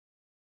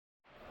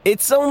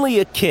It's only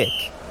a kick,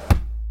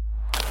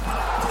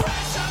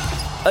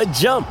 a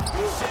jump,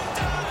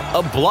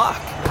 a block.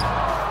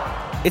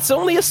 It's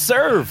only a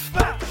serve.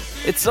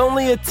 It's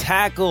only a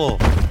tackle,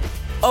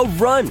 a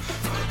run.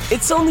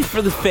 It's only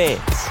for the fans.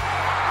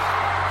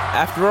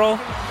 After all,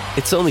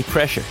 it's only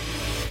pressure.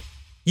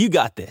 You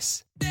got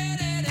this.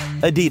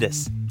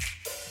 Adidas.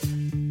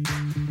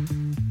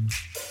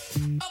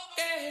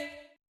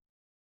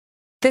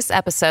 This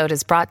episode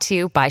is brought to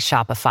you by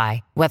Shopify.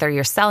 Whether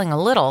you're selling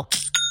a little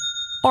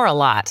or a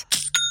lot,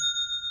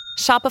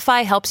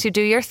 Shopify helps you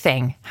do your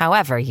thing,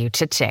 however you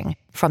cha-ching.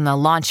 From the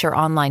launch your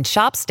online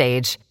shop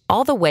stage,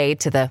 all the way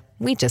to the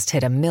we just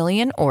hit 1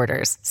 million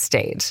orders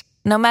stage.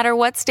 No matter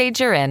what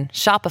stage you're in,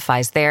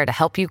 Shopify's there to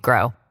help you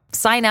grow.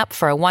 Sign up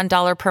for a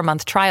 $1 per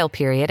month trial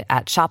period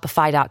at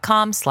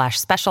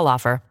shopify.com/special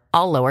offer,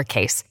 all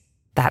lowercase.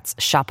 That's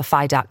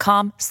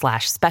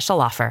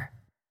shopify.com/special offer.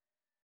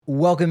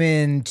 Welcome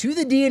in to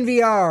the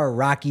DNVR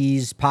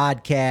Rockies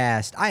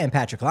podcast. I am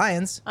Patrick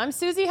Lyons. I'm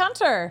Susie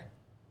Hunter.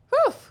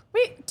 Whew,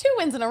 2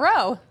 wins in a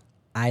row.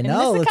 I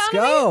know, let's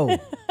go.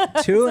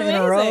 2 in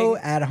a row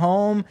at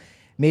home.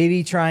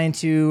 Maybe trying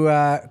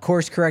to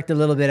course correct a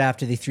little bit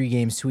after the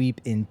 3-game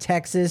sweep in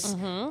Texas.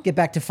 Get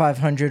back to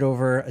 500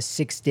 over a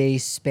 6-day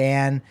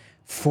span.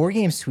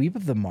 4-game sweep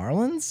of the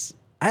Marlins?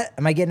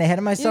 Am I getting ahead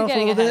of myself a little bit?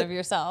 You're getting ahead of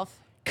yourself.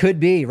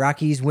 Could be.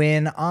 Rockies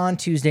win on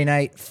Tuesday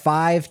night,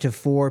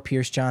 5-4.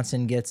 Pierce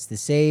Johnson gets the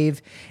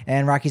save.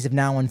 And Rockies have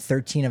now won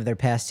 13 of their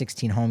past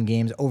 16 home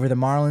games over the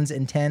Marlins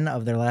and 10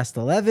 of their last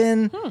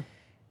 11.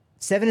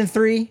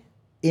 7-3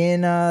 in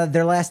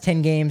their last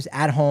 10 games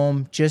at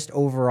home, just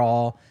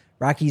overall.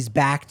 Rockies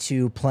back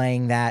to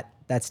playing that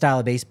style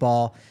of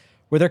baseball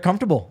where they're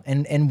comfortable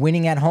and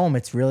winning at home.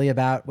 It's really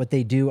about what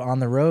they do on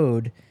the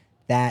road.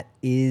 That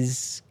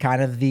is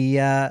kind of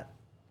the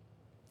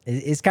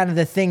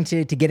thing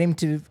to get him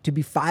to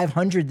be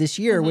 500 this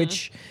year,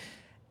 which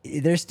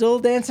they're still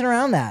dancing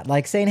around that,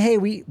 like saying, hey,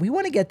 we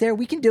want to get there.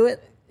 We can do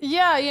it.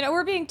 Yeah,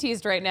 we're being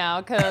teased right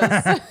now because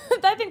I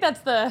think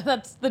that's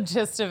the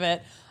gist of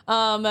it.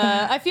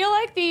 I feel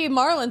like the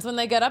Marlins, when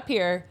they get up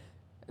here,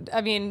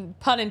 I mean,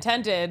 pun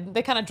intended,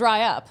 they kind of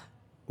dry up.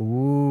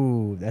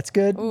 Ooh, that's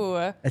good.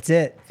 Ooh. That's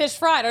it. Fish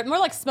fried, or more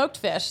like smoked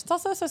fish. It's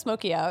also so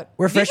smoky out.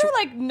 These are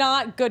like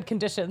not good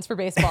conditions for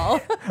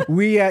baseball.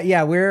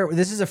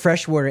 This is a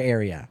freshwater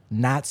area,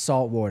 not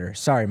saltwater.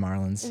 Sorry,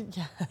 Marlins.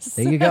 Yes.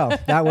 There you go.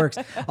 That works.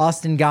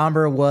 Austin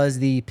Gomber was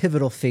the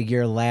pivotal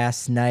figure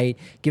last night,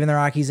 giving the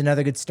Rockies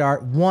another good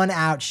start. 1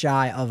 out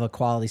shy of a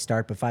quality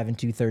start, but 5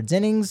 2/3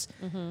 innings,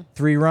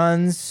 3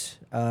 runs.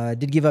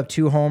 Did give up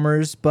 2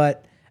 homers,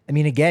 but I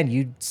mean, again,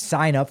 you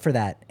sign up for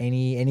that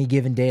any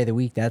given day of the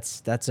week.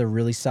 That's a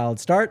really solid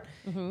start.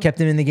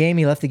 Kept him in the game.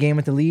 He left the game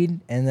with the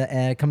lead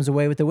and comes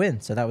away with the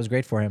win. So that was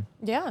great for him.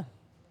 Yeah.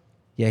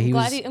 Yeah,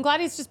 I'm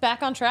glad he's just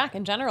back on track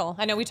in general.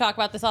 I know we talk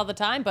about this all the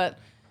time, but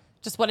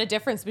just what a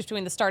difference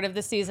between the start of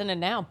this season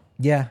and now.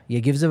 Yeah,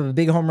 gives up a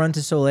big home run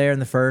to Soler in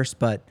the first,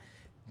 but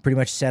pretty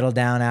much settled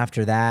down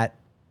after that.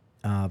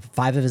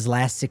 5 of his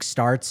last 6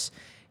 starts,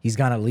 he's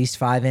gone at least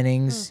 5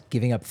 innings,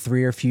 giving up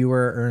 3 or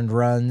fewer earned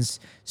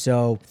runs.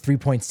 So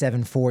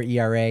 3.74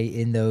 ERA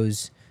in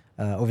those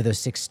over those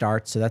 6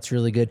 starts. So that's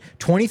really good.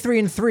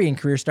 23-3 in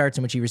career starts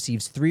in which he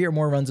receives 3 or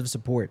more runs of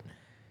support.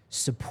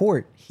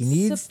 He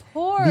needs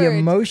the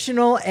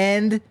emotional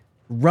and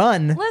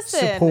run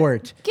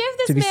support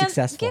to be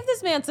successful. Give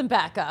this man some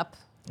backup.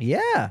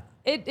 Yeah.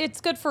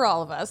 It's good for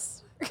all of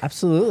us.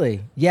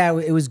 Absolutely. Yeah,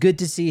 it was good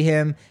to see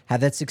him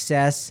have that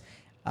success.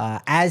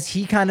 As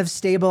he kind of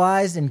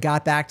stabilized and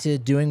got back to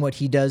doing what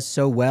he does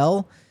so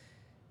well,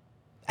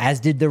 as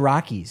did the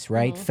Rockies,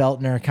 right?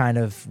 Feltner kind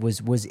of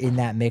was in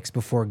that mix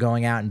before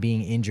going out and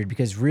being injured,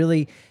 because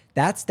really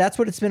that's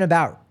what it's been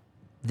about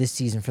this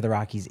season for the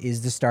Rockies,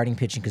 is the starting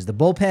pitching, because the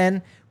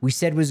bullpen we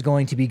said was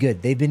going to be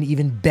good. They've been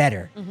even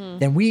better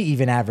than we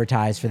even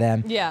advertised for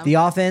them. Yeah. The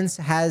offense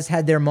has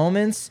had their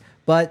moments,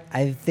 but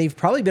they've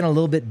probably been a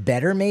little bit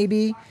better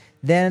maybe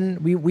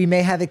than we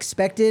may have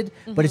expected,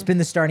 but it's been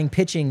the starting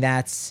pitching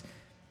that's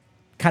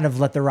kind of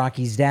let the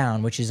Rockies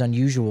down, which is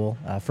unusual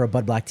for a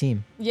Bud Black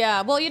team.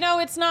 Yeah, well,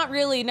 it's not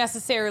really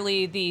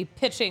necessarily the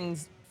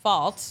pitching's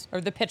fault or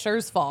the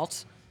pitcher's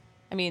fault.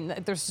 I mean,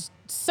 there's just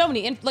so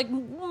many,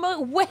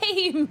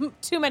 way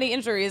too many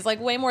injuries, like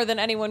way more than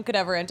anyone could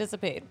ever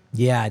anticipate.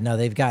 Yeah, no,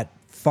 they've got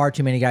far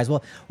too many guys.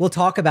 Well, we'll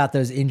talk about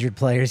those injured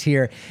players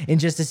here in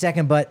just a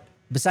second, but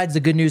besides the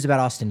good news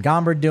about Austin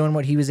Gomber doing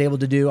what he was able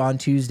to do on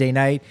Tuesday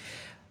night,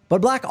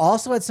 Bud Black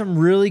also had some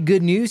really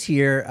good news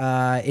here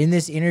in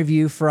this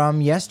interview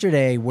from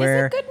yesterday.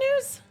 Where, is it good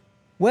news?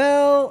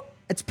 Well,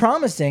 it's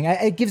promising.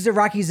 It gives the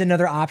Rockies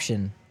another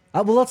option.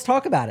 Well, let's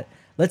talk about it.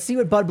 Let's see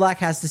what Bud Black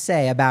has to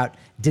say about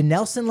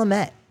Dinelson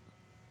Lamet.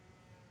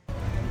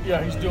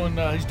 Yeah, he's doing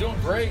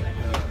great.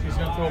 He's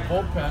going to throw a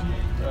bullpen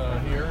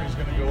here. He's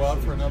going to go out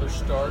for another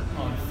start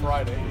on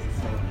Friday,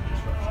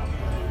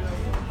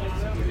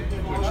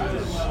 which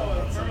is, I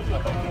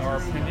think, in our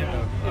opinion,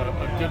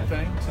 a good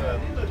thing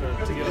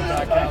to get him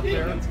back out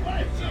there.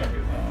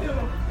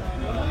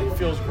 He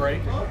feels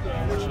great,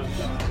 which is,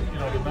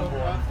 the number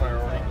one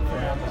priority for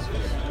him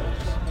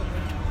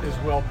is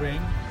his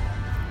well-being.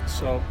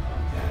 So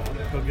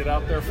he'll get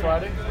out there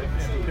Friday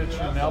and pitch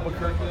in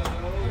Albuquerque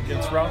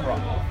against Round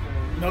Rock.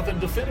 Nothing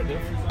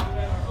definitive,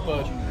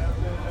 but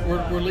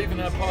we're leaving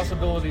that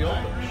possibility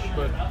open.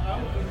 But,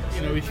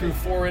 he threw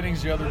 4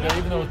 innings the other day,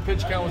 even though his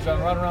pitch count was down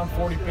right around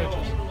 40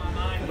 pitches.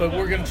 But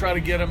we're going to try to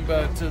get him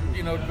to,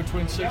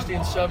 between 60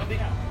 and 70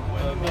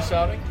 this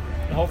outing.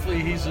 And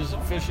hopefully he's as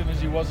efficient as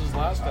he was his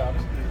last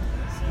outing.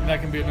 And that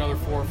can be another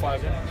 4 or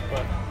 5 innings.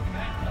 But,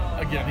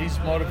 again, he's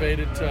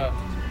motivated to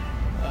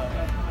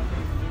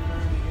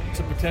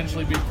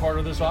potentially be part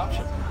of this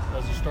option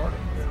as a starter.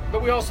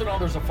 But we also know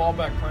there's a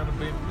fallback plan of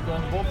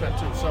going to bullpen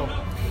too. So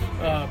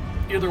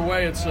either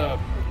way, it's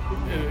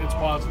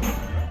positive.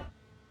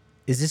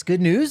 Is this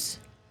good news?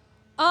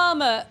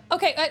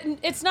 Okay,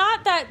 it's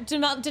not that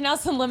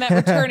Dinelson Lamet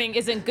returning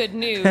isn't good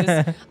news.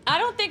 I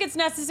don't think it's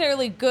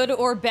necessarily good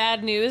or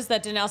bad news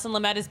that Dinelson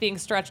Lamet is being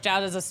stretched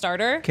out as a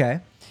starter. Okay.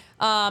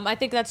 I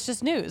think that's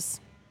just news.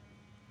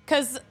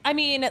 Because,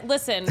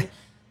 listen,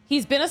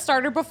 he's been a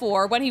starter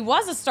before. When he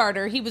was a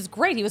starter, he was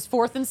great. He was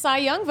 4th in Cy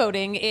Young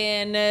voting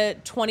in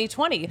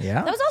 2020.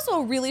 Yeah. That was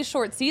also a really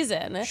short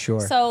season. Sure.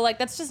 So,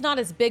 that's just not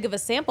as big of a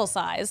sample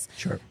size.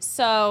 Sure.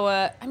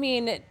 So,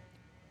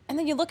 and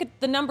then you look at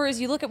the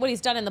numbers, you look at what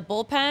he's done in the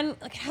bullpen,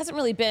 it hasn't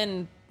really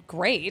been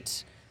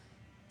great.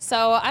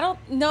 So I don't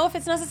know if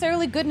it's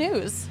necessarily good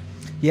news.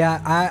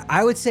 Yeah,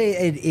 I would say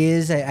it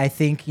is. I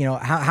think,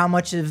 how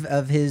much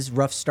of his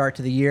rough start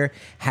to the year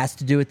has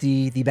to do with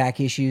the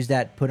back issues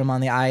that put him on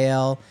the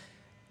IL.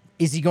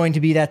 Is he going to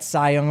be that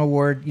Cy Young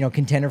Award,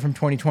 contender from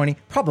 2020?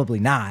 Probably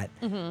not.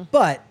 Mm-hmm.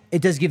 But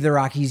it does give the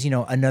Rockies,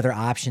 another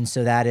option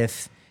so that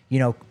if,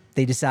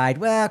 they decide,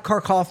 well,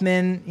 Carl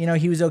Kaufman,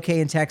 he was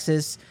okay in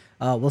Texas.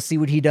 We'll see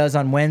what he does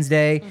on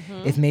Wednesday.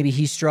 Mm-hmm. If maybe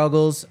he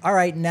struggles, all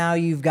right, now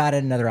you've got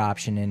another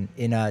option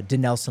in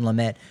Dinelson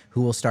Lamet,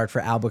 who will start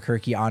for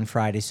Albuquerque on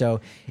Friday. So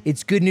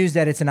it's good news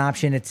that it's an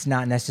option. It's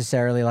not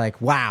necessarily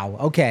like, wow,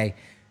 okay,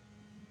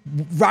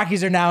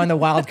 Rockies are now in the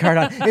wild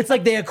card. It's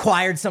like they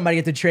acquired somebody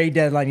at the trade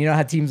deadline. You know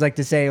how teams like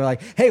to say,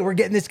 like, hey, we're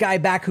getting this guy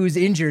back who's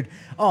injured.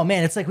 Oh,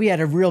 man, it's like we had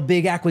a real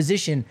big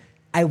acquisition.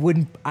 I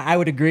would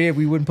agree if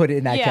we wouldn't put it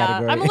in that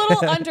category. I'm a little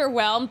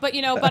underwhelmed, but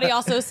Buddy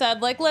also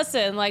said,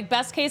 listen,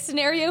 best case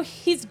scenario,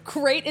 he's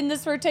great in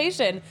this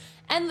rotation.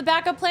 And the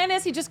backup plan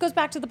is he just goes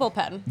back to the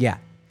bullpen. Yeah.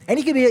 And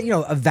he could be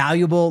a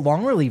valuable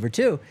long reliever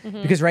too.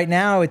 Mm-hmm. Because right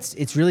now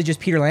it's really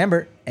just Peter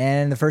Lambert,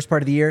 and the first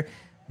part of the year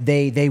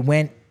they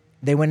went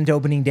into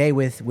opening day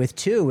with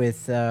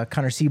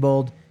Connor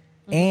Siebold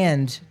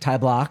and Ty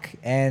Block,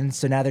 and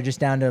so now they're just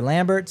down to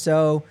Lambert.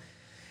 So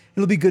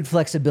it'll be good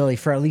flexibility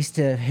for at least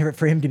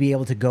for him to be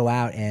able to go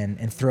out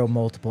and throw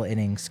multiple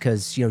innings,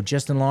 because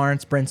Justin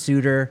Lawrence, Brent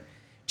Suter,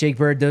 Jake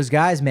Bird, those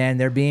guys, man,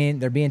 they're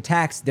being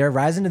taxed. They're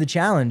rising to the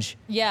challenge.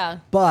 Yeah.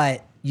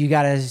 But you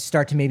got to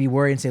start to maybe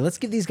worry and say, let's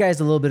give these guys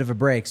a little bit of a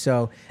break.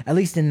 So at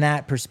least in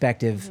that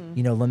perspective,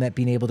 Lamet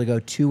being able to go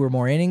 2 or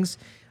more innings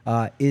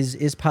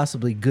is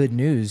possibly good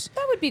news.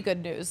 That would be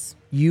good news.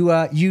 You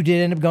did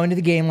end up going to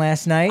the game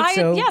last night.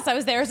 Yes, I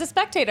was there as a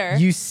spectator.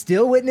 You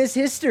still witness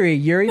history.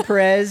 Yuri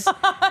Perez,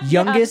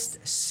 youngest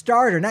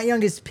starter, not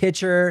youngest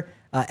pitcher.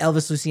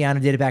 Elvis Luciano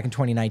did it back in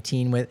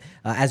 2019 with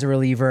as a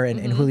reliever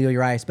and Julio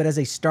Urias. But as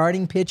a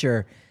starting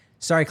pitcher,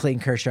 sorry,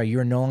 Clayton Kershaw, you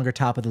are no longer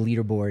top of the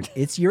leaderboard.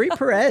 It's Yuri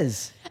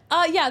Perez.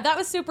 Yeah, that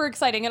was super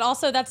exciting. And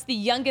also, that's the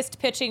youngest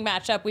pitching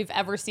matchup we've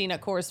ever seen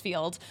at Coors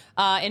Field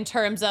in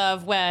terms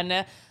of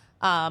when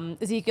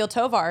Ezekiel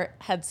Tovar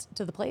heads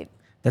to the plate.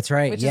 That's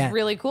right. Which is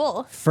really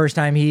cool. First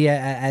time he,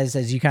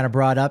 as you kind of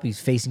brought up, he's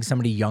facing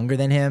somebody younger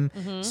than him.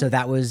 Mm-hmm. So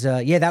that was,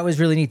 that was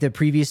really neat. The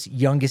previous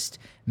youngest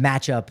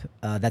matchup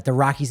that the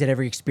Rockies had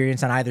ever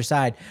experienced on either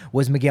side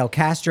was Miguel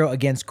Castro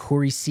against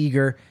Corey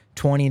Seager,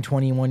 20 and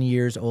 21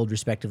 years old,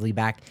 respectively,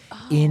 back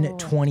in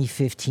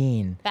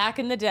 2015. Back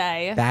in the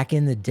day.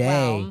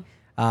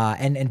 Wow.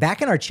 And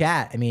back in our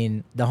chat,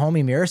 the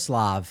homie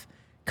Miroslav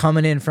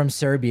coming in from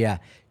Serbia.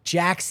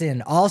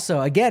 Jackson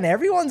also, again,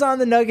 everyone's on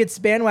the Nuggets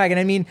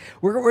bandwagon.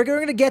 We're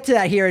going to get to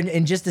that here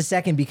in just a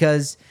second,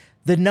 because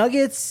the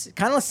Nuggets,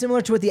 kind of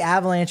similar to what the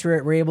Avalanche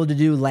were able to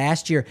do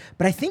last year,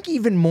 but I think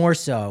even more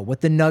so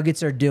what the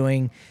Nuggets are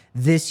doing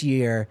this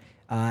year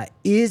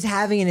is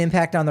having an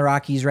impact on the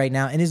Rockies right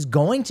now, and is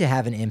going to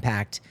have an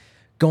impact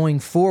going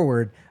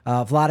forward.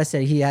 Vlada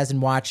said he hasn't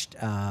watched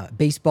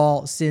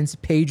baseball since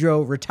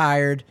Pedro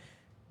retired.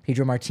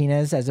 Pedro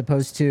Martinez, as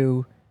opposed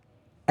to...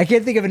 I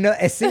can't think of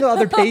a single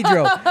other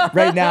Pedro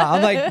right now.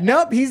 I'm like,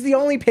 nope, he's the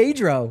only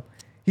Pedro.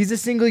 He's a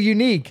single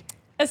unique.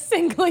 A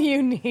single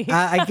unique.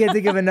 I can't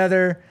think of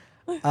another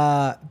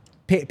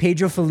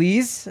Pedro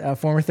Feliz,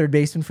 former third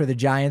baseman for the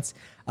Giants.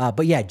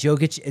 But yeah,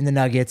 Jokic and the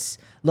Nuggets.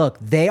 Look,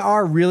 they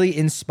are really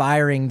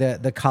inspiring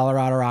the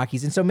Colorado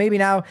Rockies. And so maybe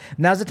now's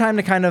the time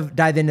to kind of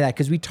dive into that,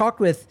 because we talked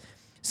with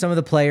some of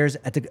the players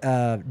at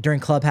the during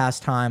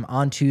clubhouse time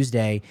on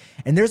Tuesday,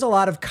 and there's a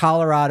lot of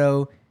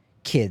Colorado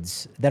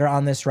kids that are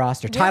on this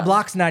roster. Yeah. Ty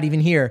Block's not even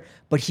here,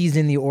 but he's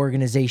in the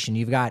organization.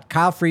 You've got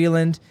Kyle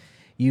Freeland,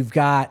 you've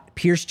got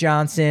Pierce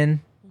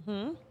Johnson.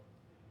 Mm-hmm.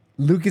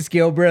 Lucas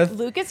Gilbreth,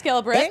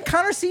 and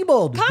Connor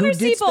Siebold, who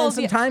did spend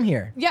some time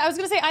here. Yeah, I was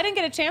going to say, I didn't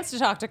get a chance to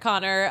talk to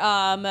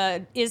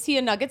Connor. Is he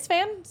a Nuggets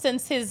fan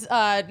since his,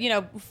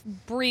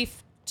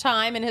 brief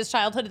time in his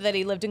childhood that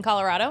he lived in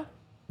Colorado?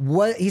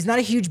 He's not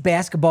a huge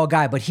basketball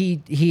guy, but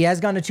he has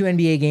gone to 2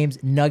 NBA games.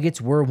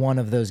 Nuggets were one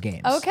of those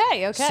games.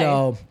 Okay.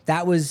 So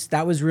that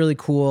was really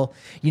cool.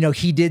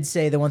 He did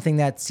say the one thing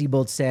that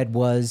Siebold said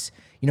was,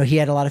 he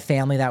had a lot of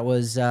family that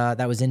was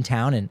in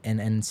town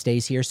and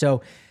stays here.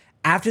 So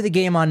after the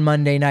game on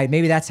Monday night,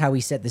 maybe that's how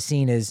we set the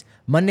scene is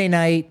Monday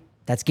night,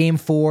 that's game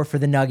 4 for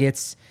the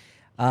Nuggets.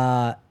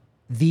 The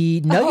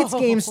Nuggets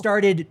game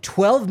started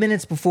 12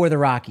 minutes before the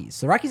Rockies.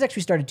 The Rockies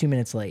actually started 2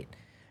 minutes late.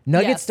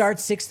 Nuggets start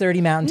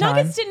 6:30 Mountain Time.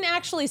 Nuggets didn't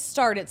actually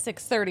start at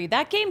 6:30.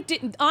 That game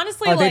didn't,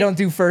 honestly. Oh, they don't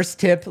do first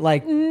tip? They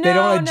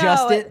don't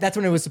adjust it? That's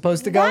when it was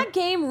supposed to go? That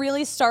game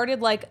really started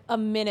like a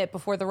minute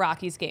before the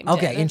Rockies game did.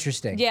 Okay,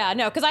 interesting. Yeah,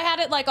 no, because I had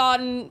it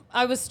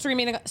I was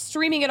streaming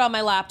it on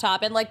my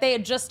laptop, and they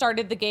had just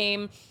started the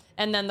game,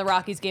 and then the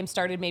Rockies game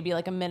started maybe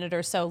like a minute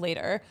or so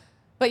later.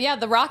 But yeah,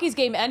 the Rockies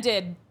game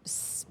ended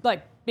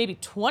maybe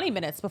 20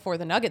 minutes before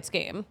the Nuggets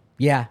game.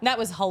 Yeah. And that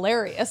was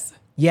hilarious.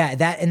 Yeah,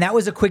 that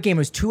was a quick game. It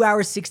was 2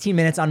 hours, 16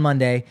 minutes on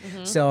Monday.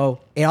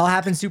 So it all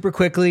happened super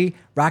quickly.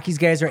 Rockies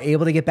guys are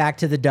able to get back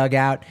to the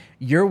dugout.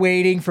 You're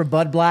waiting for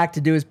Bud Black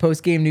to do his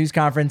post-game news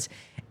conference,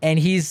 and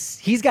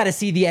he's got to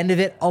see the end of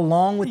it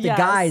along with the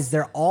guys.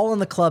 They're all in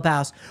the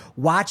clubhouse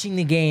watching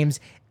the games.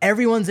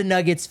 Everyone's a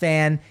Nuggets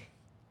fan.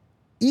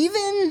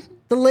 Even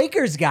the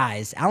Lakers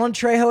guys, Alan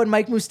Trejo and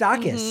Mike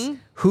Moustakis,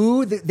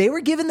 who they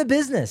were given the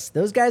business.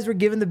 Those guys were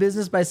given the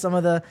business by some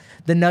of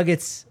the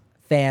Nuggets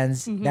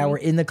fans that were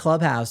in the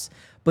clubhouse.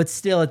 But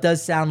still, it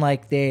does sound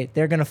like they're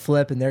going to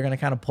flip and they're going to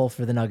kind of pull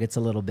for the Nuggets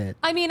a little bit.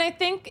 I mean, I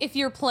think if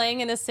you're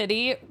playing in a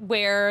city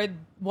where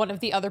one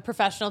of the other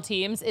professional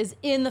teams is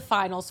in the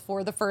finals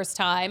for the first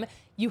time,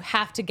 you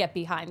have to get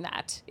behind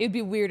that. It would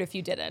be weird if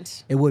you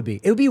didn't. It would be.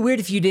 It would be weird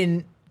if you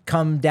didn't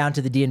come down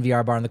to the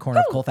DNVR bar on the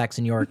corner of Colfax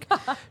and York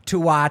to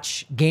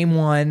watch game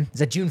 1. Is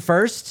that June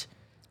 1st?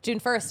 June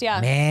 1st, yeah.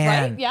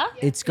 Man, right? Yeah.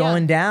 It's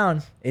going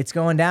down. It's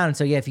going down. And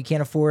so, if you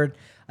can't afford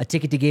a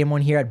ticket to game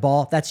 1 here at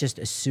Ball, that's just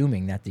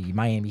assuming that the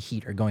Miami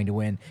Heat are going to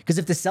win. Because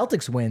if the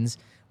Celtics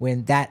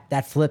win,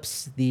 that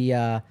flips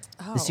the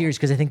series.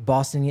 Because I think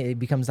Boston it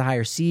becomes the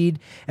higher seed,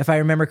 if I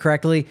remember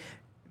correctly.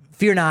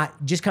 Fear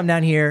not, just come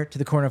down here to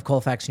the corner of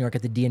Colfax, New York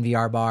at the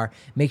DNVR bar.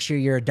 Make sure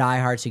you're a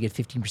diehard so you get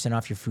 15%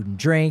 off your food and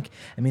drink.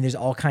 I mean, there's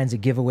all kinds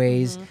of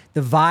giveaways.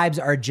 The vibes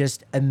are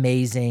just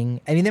amazing.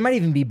 I mean, they might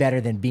even be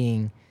better than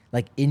being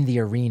in the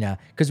arena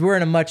because we're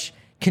in a much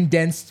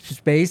condensed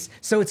space,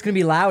 so it's going to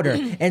be louder.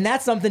 And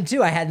that's something,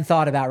 too, I hadn't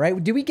thought about,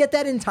 right? Do we get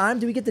that in time?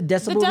 Do we get the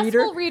decibel reader? The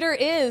decibel reader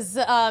is,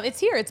 it's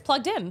here. It's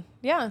plugged in.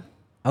 Yeah.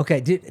 Okay.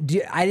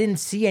 I didn't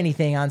see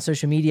anything on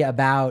social media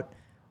about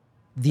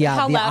the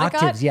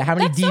octaves. Yeah, how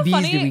many That's dBs so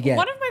funny. do we get?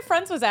 One of my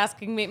friends was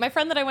asking me, my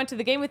friend that I went to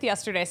the game with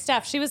yesterday,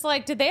 Steph, she was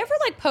like, did they ever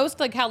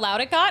post how loud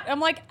it got?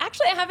 I'm like,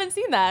 actually, I haven't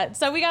seen that.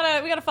 So we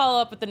gotta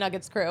follow up with the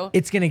Nuggets crew.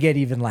 It's gonna get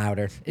even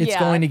louder. It's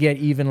going to get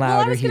even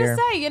louder here. Well, I was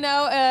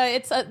gonna say,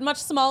 it's a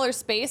much smaller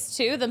space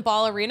too than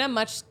Ball Arena,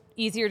 much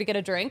easier to get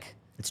a drink.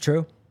 It's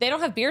true. They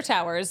don't have beer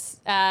towers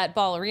at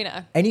Ball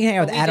Arena. And you can hang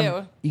out with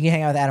Adam. You can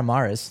hang out with Adam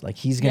Mares.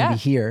 He's gonna be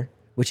here,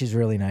 which is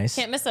really nice.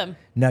 Can't miss him.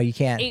 No, you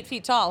can't. 8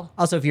 feet tall.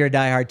 Also, if you're a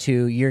diehard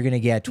too, you're going to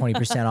get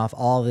 20% off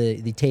all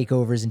the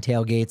takeovers and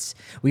tailgates.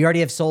 We already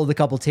have sold a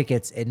couple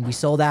tickets, and we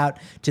sold out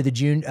to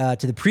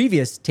the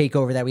previous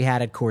takeover that we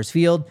had at Coors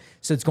Field.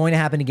 So it's going to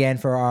happen again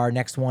for our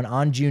next one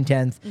on June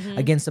 10th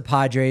against the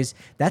Padres.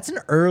 That's an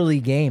early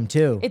game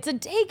too. It's a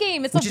day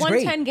game. It's a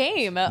 1:10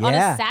 game on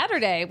a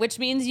Saturday, which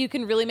means you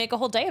can really make a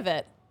whole day of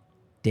it.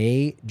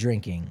 Day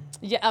drinking.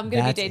 Yeah, I'm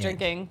going to be day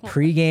drinking.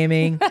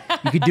 Pre-gaming.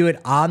 You could do it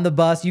on the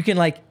bus. You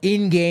can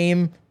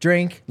in-game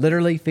drink,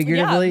 literally,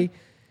 figuratively. Yeah.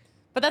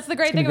 But that's the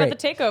great thing about the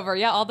takeover.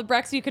 Yeah, all the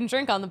Brex you can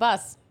drink on the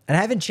bus. And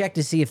I haven't checked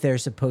to see if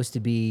there's supposed to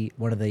be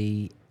one of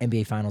the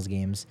NBA Finals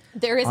games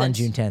there isn't. On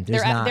June 10th.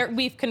 There's not.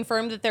 We've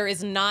confirmed that there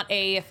is not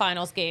a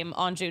Finals game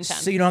on June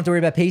 10th. So you don't have to worry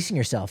about pacing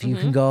yourself. You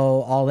can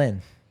go all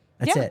in.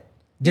 That's it.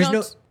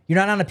 You're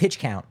not on a pitch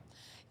count.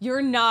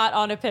 You're not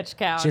on a pitch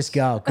count. Just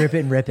go. Grip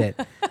it and rip it.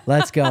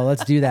 Let's go.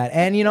 Let's do that.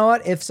 And you know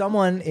what? If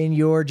someone in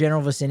your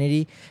general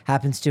vicinity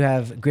happens to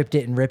have gripped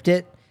it and ripped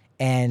it,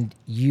 and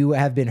you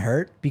have been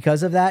hurt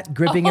because of that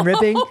gripping and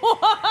ripping,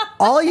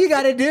 all you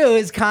got to do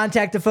is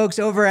contact the folks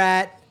over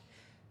at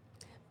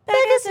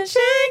Backus and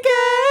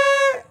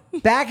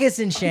Shanker. Backus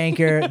and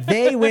Shanker.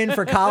 They win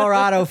for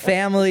Colorado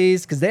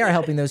families because they are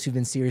helping those who've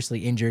been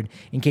seriously injured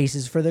in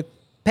cases for the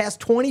past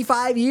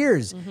 25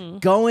 years.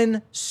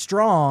 Going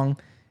strong.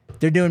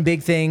 They're doing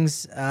big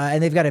things,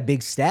 and they've got a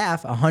big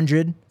staff,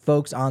 100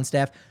 folks on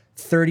staff,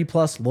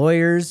 30-plus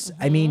lawyers.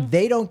 I mean,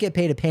 they don't get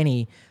paid a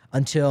penny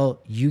until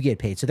you get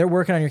paid. So they're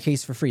working on your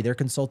case for free. They're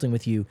consulting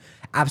with you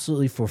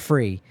absolutely for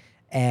free.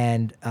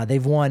 And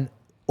they've won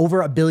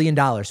over $1 billion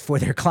for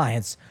their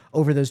clients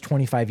over those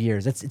 25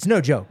 years. It's no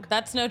joke.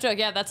 That's no joke.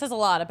 Yeah, that says a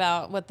lot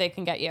about what they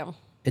can get you.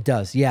 It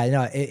does. Yeah.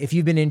 No, if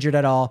you've been injured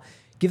at all,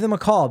 give them a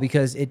call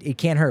because it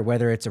can't hurt.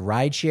 Whether it's a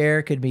ride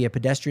share, could be a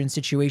pedestrian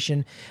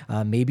situation.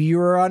 Maybe you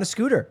were on a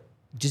scooter.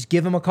 Just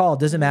give them a call. It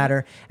doesn't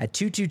matter. At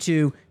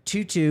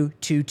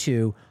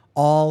 222-2222,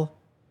 all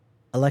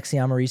Alexi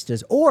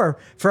Amaristas. Or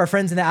for our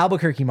friends in the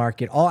Albuquerque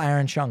market, all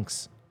Aaron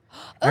Shunks.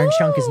 Aaron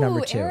Shunk is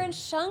number 2. Aaron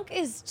Shunk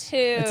is 2.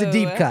 It's a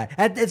deep cut.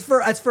 It's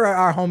for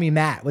our homie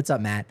Matt. What's up,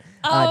 Matt?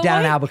 Down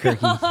in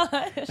Albuquerque.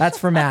 That's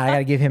for Matt. I got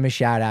to give him a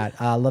shout out.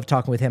 Love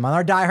talking with him on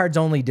our Diehards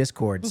Only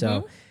Discord.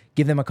 So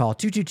give them a call.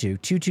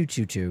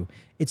 222-2222.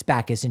 It's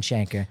Backus and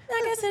Shanker.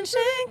 Backus and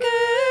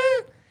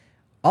Shanker.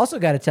 Also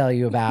got to tell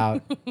you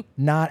about,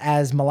 not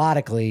as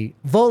melodically,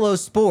 Volo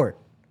Sport.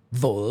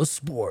 Volo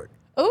Sport.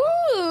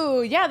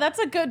 Ooh, yeah, that's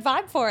a good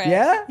vibe for it.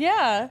 Yeah?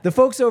 Yeah. The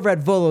folks over at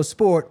Volo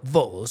Sport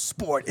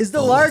is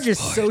the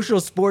largest social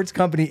sports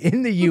company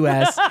in the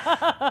U.S.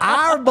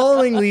 Our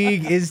bowling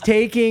league is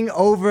taking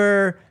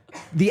over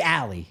the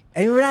alley.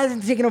 And we're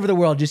not taking over the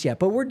world just yet,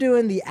 but we're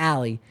doing the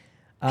alley.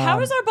 How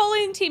is our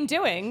bowling team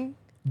doing?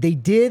 They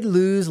did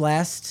lose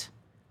last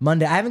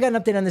Monday. I haven't got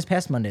an update on this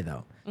past Monday,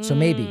 though. So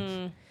maybe.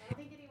 I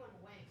think anyone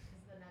went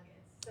because the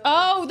Nuggets. So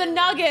Oh, the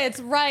Nuggets.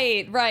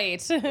 Right.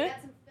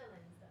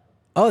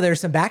 Oh,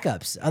 there's some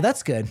backups. Oh,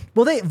 that's good.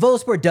 Well,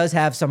 Volosport does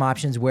have some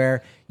options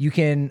where you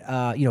can,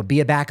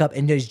 be a backup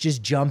and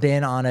just jump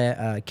in on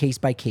a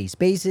case-by-case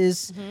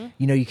basis.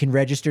 You can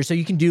register. So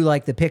you can do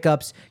like the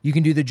pickups. You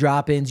can do the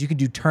drop-ins. You can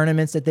do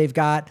tournaments that they've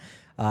got.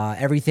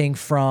 Everything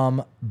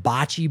from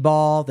bocce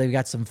ball. They've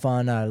got some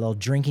fun little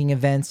drinking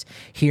events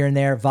here and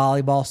there.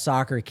 Volleyball,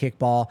 soccer,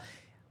 kickball.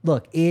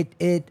 Look,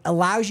 it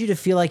allows you to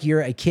feel like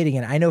you're a kid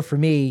again. I know for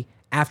me,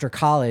 after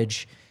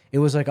college, it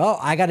was like, oh,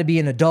 I got to be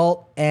an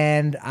adult,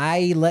 and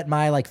I let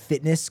my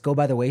fitness go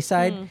by the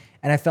wayside,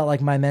 and I felt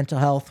like my mental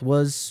health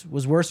was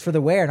worse for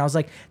the wear, and I was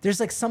like, there's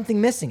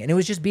something missing, and it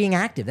was just being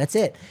active. That's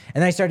it.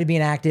 And then I started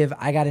being active.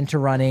 I got into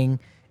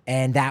running,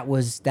 and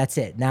that's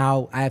it.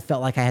 Now I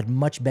felt like I had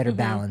much better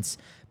balance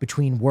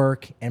between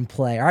work and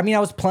play. I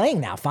was playing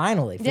now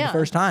finally for the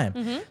first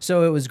time,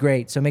 so it was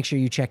great. So make sure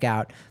you check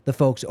out the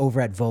folks over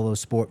at Volo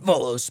Sport,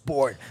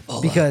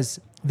 because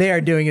they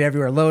are doing it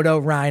everywhere.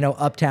 Lodo, Rhino,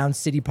 Uptown,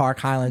 City Park,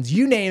 Highlands,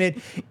 you name it.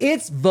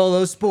 It's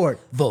Volo Sport.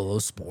 Volo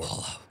Sport.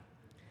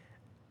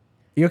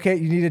 You okay?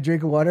 You need a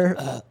drink of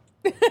water?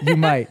 You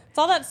might. It's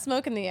all that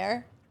smoke in the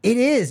air. It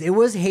is. It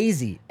was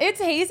hazy. It's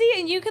hazy,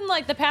 and you can,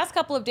 the past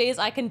couple of days,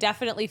 I can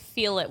definitely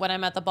feel it when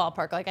I'm at the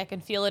ballpark. I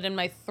can feel it in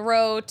my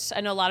throat.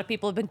 I know a lot of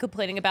people have been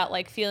complaining about,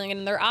 feeling it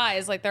in their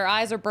eyes, their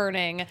eyes are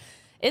burning.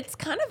 It's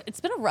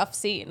been a rough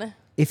scene.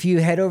 If you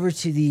head over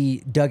to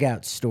the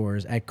dugout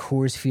stores at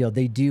Coors Field,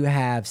 they do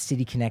have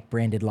City Connect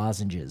branded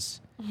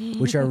lozenges,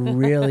 which are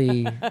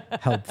really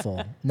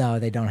helpful. No,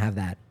 they don't have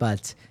that,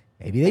 but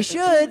maybe they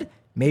should.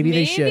 Maybe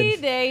they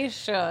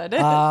should.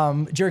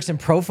 Jerkson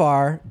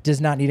Profar does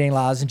not need any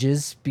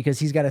lozenges because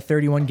he's got a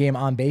 31-game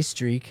on-base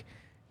streak.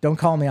 Don't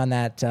call me on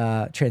that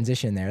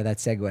transition there, that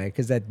segue,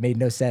 because that made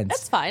no sense.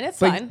 That's fine. It's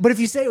fine. But if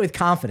you say it with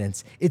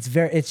confidence, it's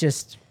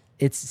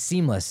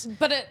seamless.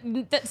 But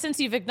since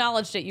you've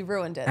acknowledged it, you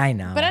ruined it. I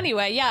know. But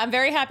anyway, yeah, I'm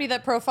very happy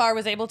that Profar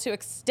was able to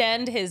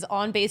extend his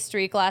on-base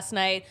streak last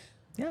night.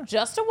 Yeah.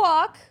 Just a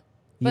walk,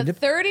 but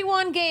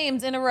 31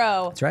 games in a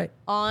row. That's right.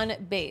 On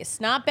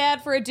base. Not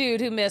bad for a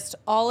dude who missed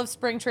all of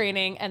spring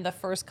training and the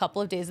first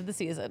couple of days of the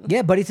season.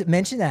 Yeah, buddy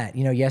mentioned that,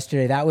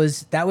 yesterday. That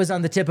was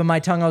on the tip of my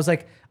tongue. I was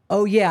like,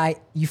 oh yeah,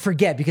 you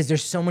forget because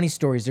there's so many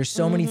stories. There's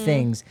so many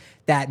things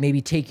that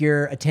maybe take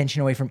your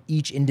attention away from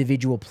each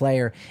individual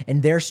player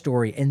and their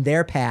story and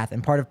their path.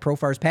 And part of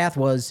Profar's path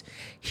was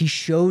he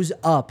shows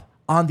up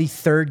on the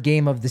third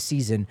game of the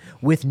season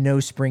with no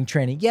spring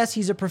training. Yes,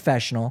 he's a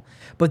professional,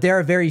 but there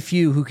are very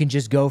few who can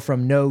just go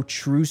from no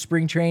true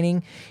spring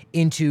training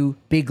into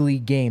big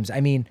league games.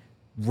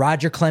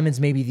 Roger Clemens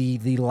may be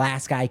the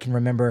last guy I can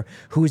remember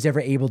who was ever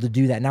able to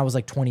do that. And that was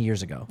 20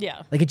 years ago.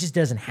 Yeah. It just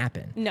doesn't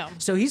happen. No.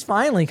 So he's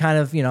finally kind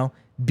of,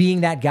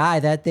 being that guy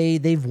that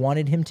they've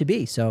wanted him to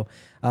be. So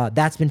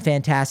that's been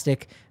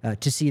fantastic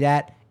to see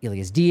that.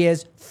 Elias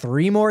Diaz,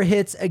 3 more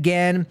hits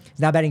again.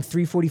 He's now batting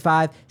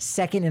 .345,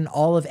 second in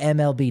all of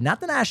MLB. Not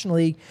the National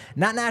League,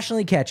 not National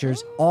League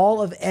catchers, all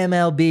of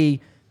MLB.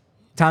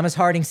 Thomas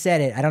Harding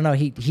said it. I don't know.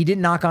 He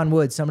didn't knock on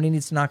wood. Somebody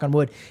needs to knock on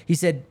wood. He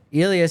said,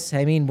 Elias,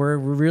 we're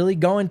really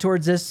going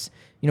towards this,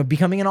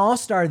 becoming an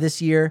all-star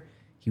this year.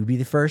 He would be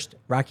the first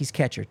Rockies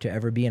catcher to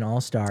ever be an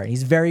all-star. And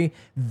he's very,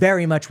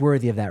 very much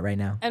worthy of that right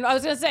now. And I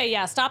was going to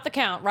say, stop the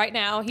count right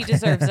now. He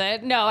deserves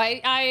it. No,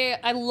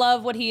 I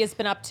love what he has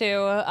been up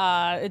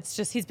to. It's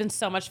just, he's been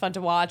so much fun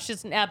to watch.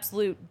 Just an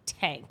absolute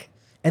tank.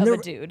 Of a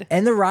dude.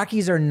 And the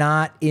Rockies are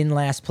not in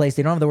last place.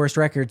 They don't have the worst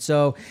record.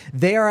 So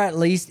they are at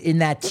least in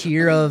that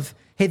tier of,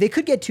 hey, they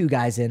could get 2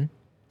 guys in.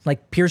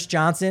 Like Pierce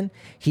Johnson.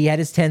 He had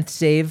his 10th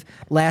save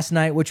last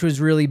night, which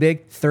was really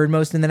big. 3rd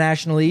most in the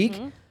National League.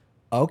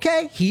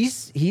 Okay,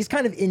 he's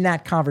kind of in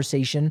that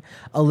conversation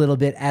a little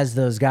bit as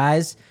those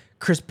guys.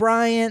 Chris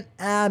Bryant,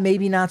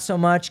 maybe not so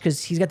much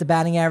because he's got the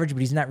batting average, but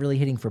he's not really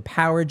hitting for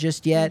power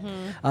just yet.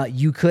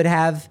 You could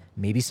have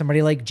maybe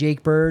somebody like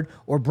Jake Bird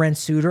or Brent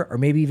Suter or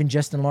maybe even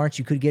Justin Lawrence.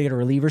 You could get a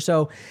reliever.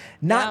 So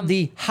not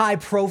the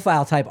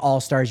high-profile type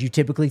all-stars you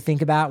typically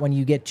think about when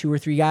you get 2 or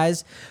 3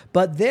 guys,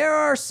 but there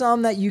are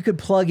some that you could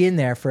plug in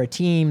there for a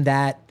team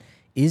that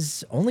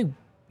is only,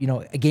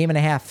 a game and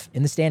a half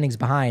in the standings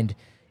behind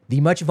the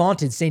much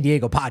vaunted San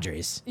Diego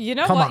Padres. You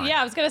know Come what? on. Yeah,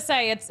 I was gonna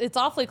say it's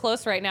awfully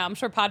close right now. I'm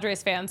sure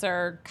Padres fans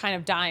are kind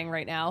of dying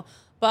right now.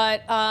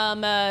 But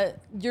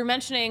you're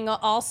mentioning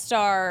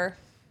all-star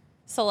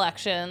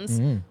selections.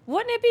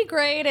 Wouldn't it be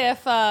great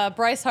if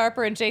Bryce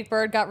Harper and Jake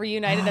Bird got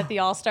reunited at the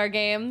All-Star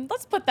game?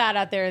 Let's put that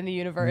out there in the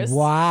universe.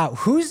 Wow.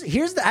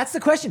 That's the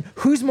question.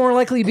 Who's more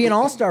likely to be an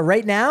all-star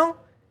right now?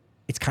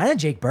 It's kind of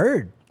Jake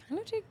Bird. I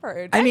know Jake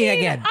Bird. I mean,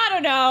 again, I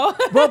don't know.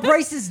 Well,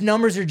 Bryce's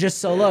numbers are just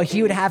so low.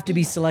 He would have to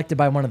be selected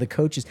by one of the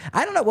coaches.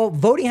 I don't know. Well,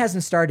 voting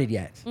hasn't started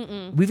yet.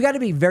 We've got to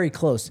be very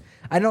close.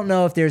 I don't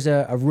know if there's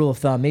a rule of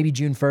thumb. Maybe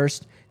June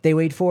 1st they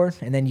wait for,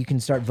 and then you can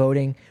start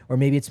voting, or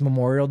maybe it's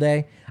Memorial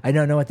Day. I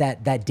don't know what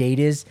that date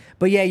is.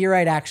 But yeah, you're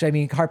right, actually. I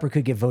mean, Harper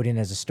could get voted in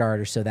as a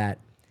starter, so that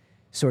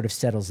sort of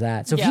settles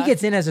that. So if he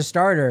gets in as a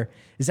starter,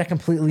 does that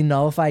completely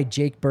nullify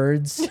Jake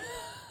Bird's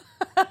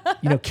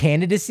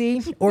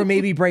candidacy? Or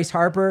maybe Bryce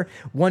Harper,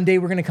 one day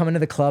we're going to come into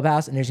the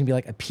clubhouse and there's going to be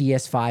like a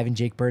PS5 in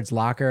Jake Bird's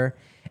locker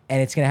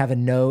and it's going to have a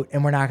note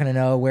and we're not going to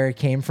know where it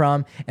came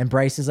from. And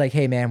Bryce is like,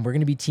 hey man, we're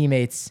going to be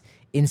teammates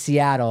in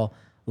Seattle.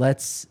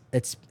 It's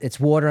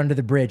water under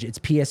the bridge. It's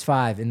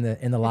PS5 in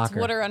the locker. It's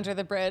water under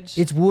the bridge.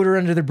 It's water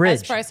under the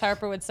bridge. As Bryce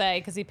Harper would say,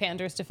 because he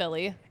panders to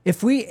Philly.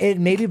 If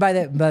maybe by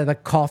the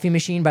coffee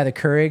machine by the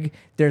Keurig,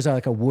 there's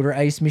like a water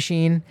ice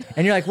machine,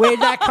 and you're like, where did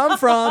that come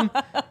from?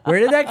 Where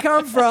did that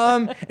come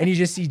from? And you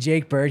just see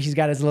Jake Bird. He's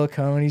got his little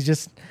cone. He's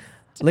just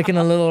licking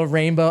a little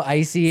rainbow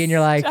icy, and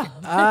you're like,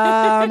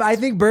 I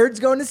think Bird's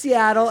going to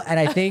Seattle, and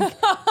I think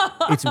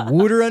it's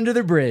water under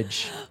the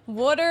bridge.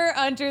 Water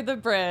under the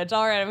bridge.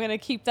 All right, I'm going to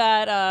keep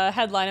that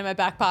headline in my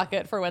back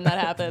pocket for when that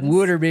happens.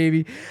 Water,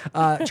 baby.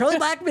 Charlie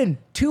Blackmon,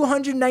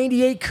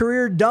 298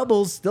 career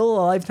doubles, still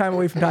a lifetime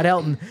away from Todd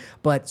Helton,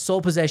 but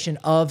sole possession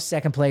of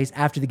second place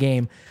after the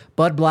game.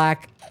 Bud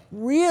Black,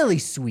 really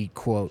sweet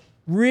quote.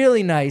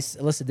 Really nice.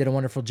 Alyssa did a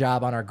wonderful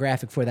job on our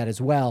graphic for that as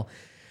well.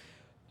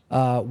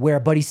 Where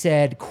Buddy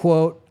said,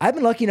 quote, I've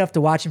been lucky enough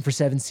to watch him for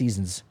 7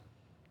 seasons.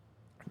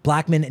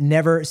 Blackmon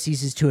never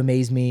ceases to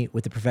amaze me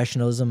with the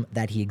professionalism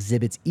that he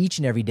exhibits each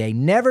and every day,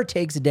 never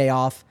takes a day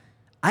off.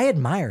 I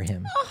admire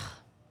him.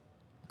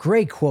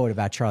 Great quote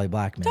about Charlie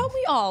Blackmon. Don't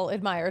we all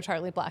admire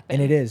Charlie Blackmon?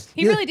 And it is.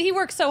 He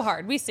works so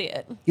hard. We see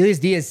it. Elias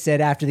Diaz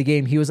said after the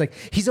game, he was like,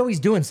 he's always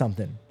doing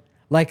something.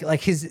 Like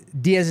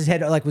Diaz's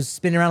head was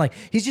spinning around like,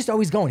 he's just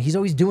always going. He's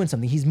always doing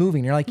something. He's moving.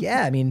 And you're like,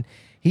 yeah, I mean,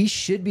 he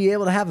should be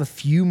able to have a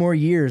few more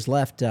years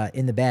left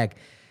in the bag.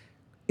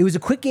 It was a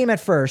quick game at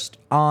first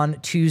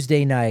on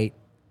Tuesday night.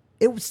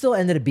 It still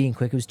ended up being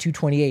quick. It was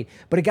 2:28.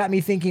 But it got me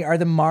thinking, are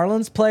the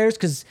Marlins players,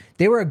 because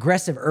they were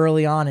aggressive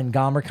early on and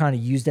Gomer kind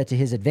of used that to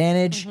his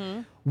advantage,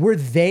 were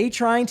they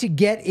trying to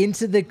get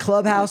into the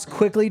clubhouse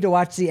quickly to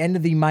watch the end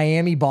of the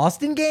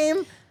Miami-Boston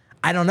game?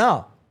 I don't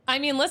know. I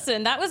mean,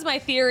 listen, that was my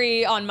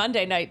theory on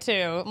Monday night,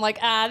 too. I'm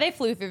like, they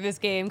flew through this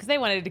game because they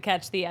wanted to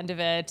catch the end of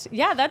it.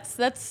 Yeah, that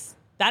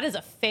is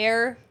a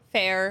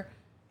fair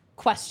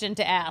question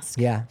to ask.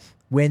 Yeah.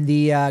 When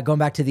going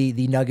back to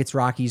the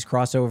Nuggets-Rockies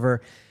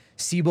crossover,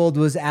 Siebold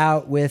was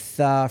out with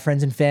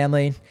friends and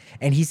family,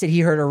 and he said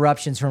he heard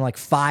eruptions from like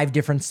 5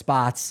 different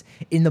spots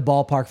in the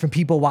ballpark from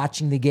people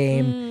watching the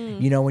game.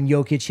 When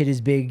Jokic hit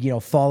his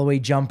big, fall-away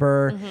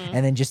jumper,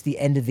 and then just the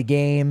end of the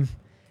game.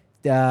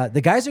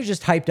 The guys are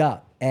just hyped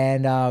up.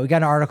 And we got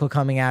an article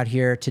coming out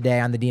here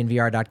today on the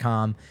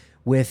DNVR.com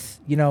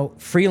with,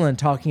 Freeland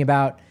talking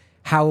about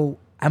how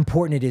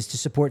important it is to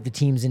support the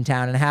teams in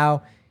town and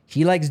how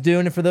he likes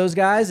doing it for those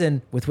guys.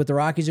 And with what the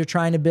Rockies are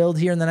trying to build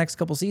here in the next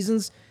couple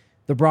seasons,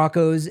 the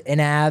Broncos and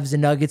Avs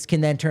and Nuggets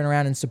can then turn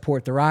around and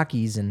support the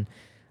Rockies. And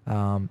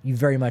you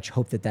very much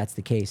hope that that's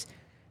the case.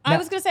 I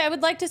was going to say, I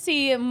would like to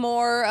see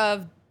more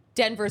of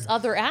Denver's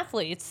other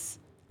athletes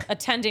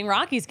attending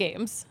Rockies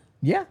games.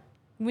 Yeah.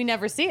 We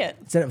never see it.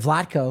 Instead of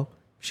Vlatko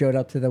showed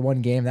up to the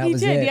one game. That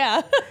was it.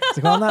 Yeah. It's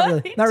like, well,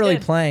 I'm not really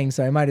playing,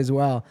 so I might as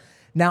well.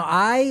 Now,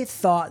 I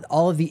thought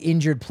all of the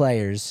injured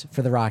players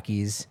for the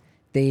Rockies,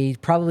 they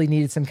probably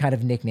needed some kind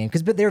of nickname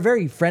but they're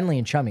very friendly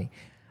and chummy.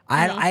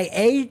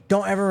 I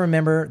don't ever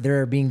remember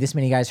there being this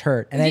many guys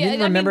hurt, and I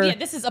didn't remember.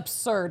 This is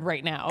absurd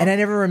right now. And I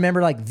never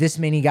remember like this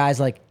many guys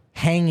like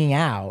hanging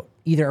out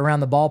either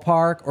around the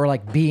ballpark or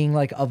like being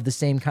like of the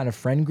same kind of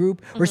friend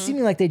group or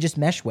seeming like they just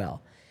mesh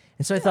well.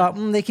 And so I thought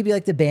they could be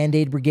like the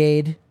Band-Aid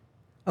Brigade.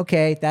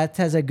 Okay, that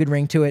has a good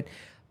ring to it.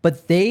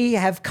 But they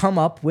have come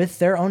up with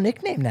their own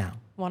nickname now.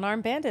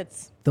 One-Armed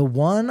Bandits. The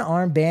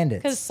One-Armed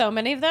Bandits. Because so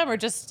many of them are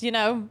just,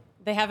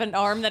 they have an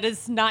arm that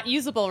is not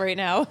usable right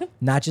now.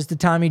 Not just the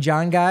Tommy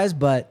John guys,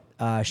 but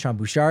Sean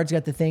Bouchard's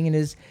got the thing in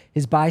his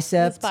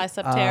bicep. His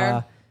bicep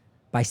tear.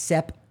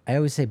 Bicep. I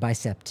always say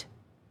bicep.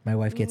 My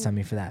wife gets on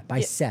me for that.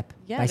 Bicep.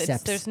 Yeah,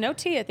 Biceps. there's no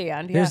T at the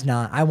end. Yeah. There's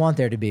not. I want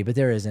there to be, but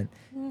there isn't.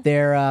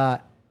 There,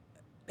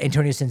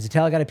 Antonio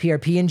Senzatella got a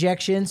PRP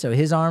injection, so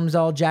his arm's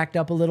all jacked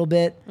up a little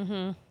bit.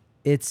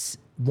 It's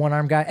one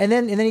arm guy, and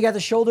then you got the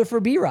shoulder for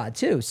B-Rod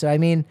too. So I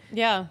mean,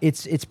 Yeah.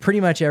 it's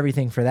pretty much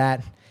everything for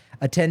that.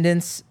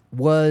 Attendance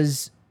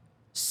was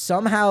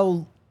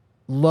somehow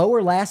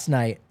lower last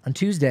night on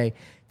Tuesday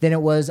than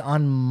it was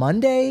on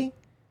Monday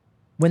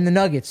when the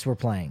Nuggets were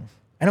playing.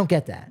 I don't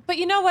get that. But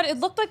you know what? It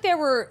looked like there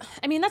were.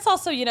 I mean, that's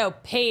also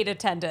paid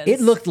attendance.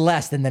 It looked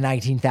less than the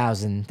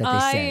 19,000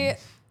 that they said.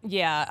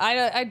 Yeah,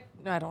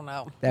 I don't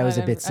know. That was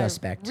a bit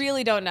suspect. I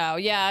really don't know.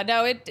 Yeah,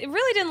 no, it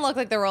really didn't look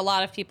like there were a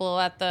lot of people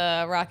at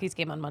the Rockies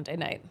game on Monday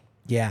night.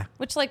 Yeah.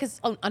 Which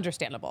is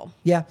understandable.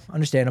 Yeah,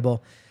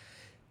 understandable.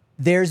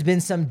 There's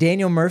been some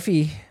Daniel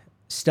Murphy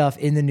stuff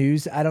in the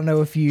news. I don't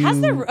know if you Has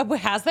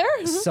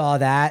there? saw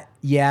that.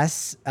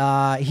 Yes.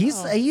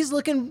 He's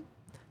looking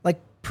like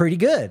pretty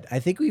good. I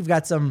think we've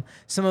got some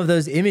of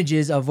those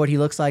images of what he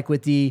looks like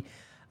with the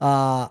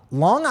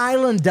Long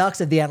Island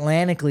Ducks of the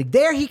Atlantic League.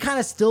 There he kind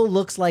of still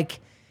looks like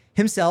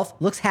himself,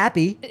 looks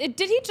happy. Did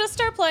he just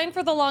start playing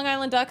for the Long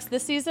Island Ducks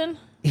this season?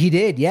 He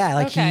did,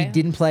 yeah. Okay. He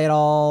didn't play at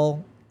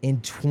all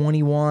in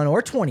 21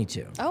 or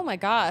 22. Oh my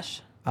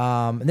gosh.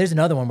 And there's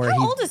another one where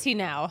How old is he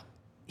now?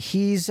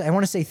 he's, I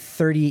want to say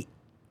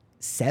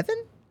 37?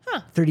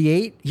 Huh.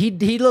 38?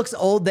 He looks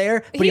old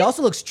there, but he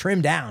also looks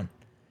trimmed down.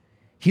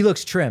 He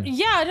looks trim.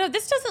 Yeah, no,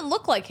 this doesn't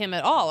look like him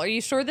at all. Are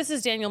you sure this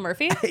is Daniel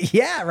Murphy?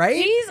 Yeah, right?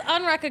 He's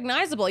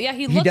unrecognizable. Yeah,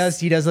 he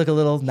does look a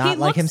little not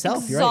like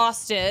himself. He looks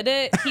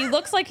exhausted. He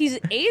looks like he's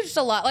aged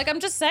a lot. Like, I'm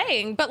just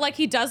saying, but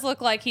he does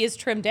look like he is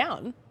trimmed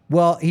down.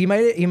 Well, he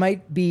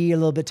might be a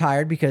little bit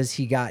tired because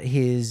he got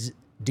his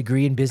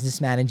degree in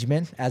business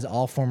management, as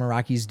all former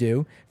Rockies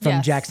do,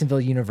 from Jacksonville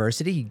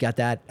University. He got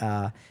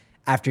that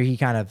after he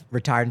kind of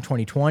retired in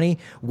 2020,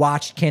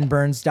 watched Ken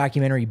Burns'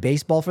 documentary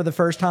Baseball for the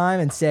first time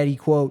and said he,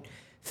 quote,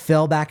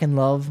 fell back in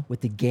love with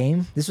the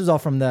game. This was all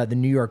from the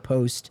New York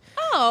Post.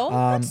 Oh,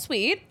 that's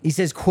sweet. He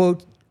says,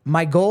 quote,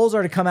 my goals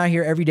are to come out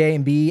here every day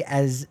and be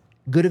as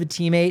good of a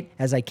teammate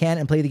as I can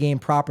and play the game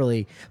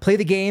properly. Play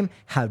the game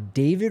how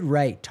David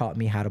Wright taught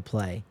me how to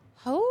play.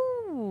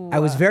 Oh. I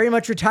was very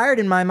much retired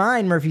in my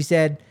mind, Murphy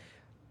said,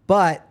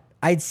 but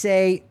I'd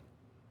say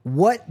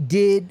what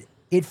did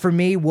it for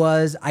me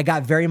was I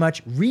got very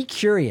much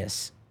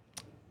re-curious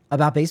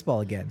about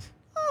baseball again.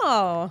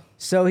 Oh.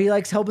 So he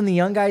likes helping the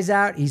young guys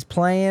out. He's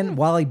playing.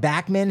 Wally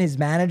Backman, his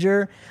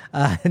manager,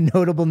 a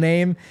notable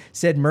name,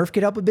 said Murph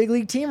could help a big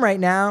league team right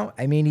now.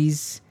 I mean,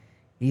 he's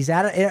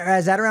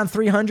at around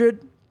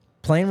 300,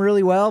 playing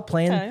really well,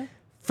 playing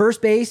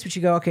first base, which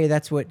you go, okay,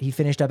 that's what he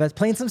finished up as.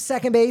 Playing some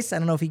second base. I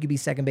don't know if he could be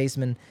second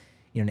baseman,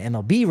 in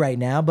MLB right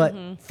now, but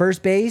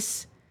first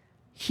base,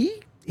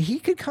 he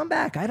could come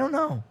back. I don't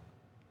know.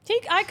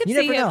 I could You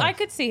see never him. know. I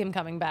could see him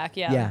coming back.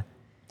 Yeah. Yeah.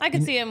 I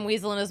could see him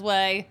weaseling his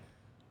way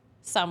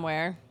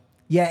somewhere.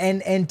 Yeah,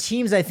 and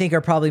teams I think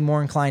are probably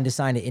more inclined to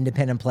sign an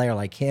independent player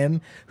like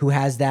him who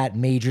has that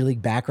major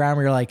league background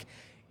where you're like,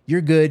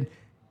 you're good.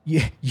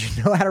 You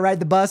know how to ride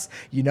the bus.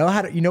 You know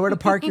where to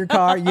park your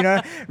car.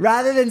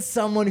 Rather than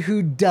someone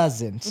who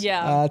doesn't.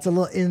 Yeah, it's a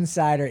little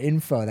insider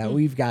info that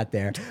we've got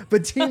there.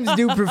 But teams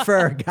do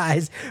prefer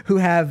guys who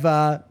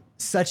have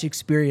such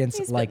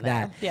experience like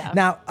that. Yeah.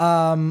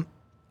 Now,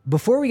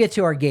 before we get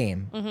to our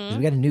game, 'cause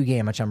we got a new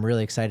game which I'm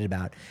really excited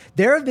about.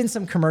 There have been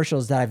some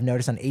commercials that I've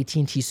noticed on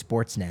AT&T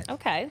Sportsnet.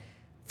 Okay.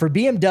 For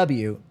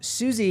BMW,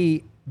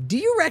 Susie, do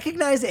you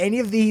recognize any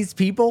of these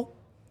people?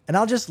 And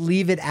I'll just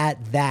leave it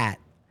at that.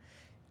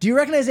 Do you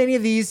recognize any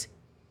of these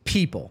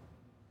people?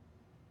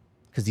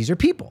 Because these are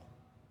people.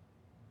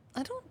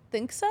 I don't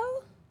think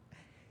so.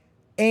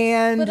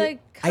 And But I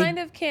kind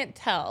of can't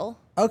tell.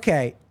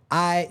 Okay.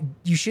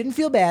 You shouldn't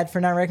feel bad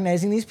for not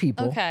recognizing these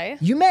people. Okay.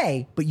 You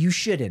may, but you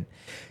shouldn't.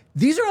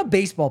 These are all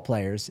baseball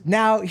players.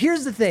 Now,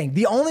 here's the thing.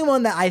 The only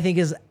one that I think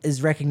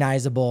is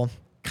recognizable,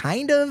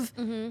 kind of,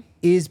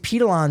 is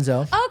Pete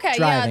Alonso. Okay,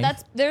 driving, yeah,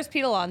 there's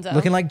Pete Alonso.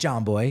 looking like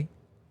John Boy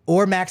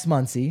or Max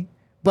Muncy,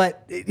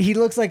 but he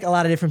looks like a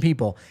lot of different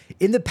people.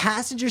 In the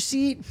passenger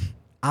seat,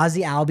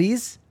 Ozzy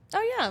Albies.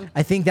 Oh yeah.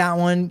 I think that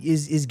one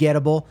is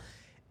gettable.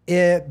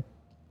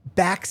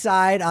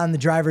 Backside on the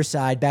driver's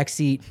side, back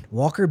seat,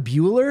 Walker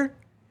Buehler.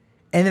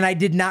 And then I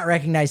did not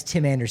recognize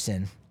Tim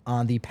Anderson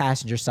on the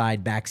passenger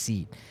side, back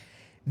seat.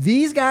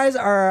 These guys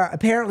are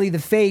apparently the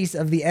face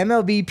of the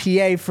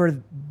MLBPA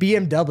for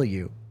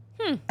BMW.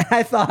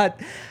 I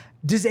thought,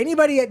 does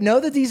anybody know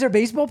that these are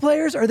baseball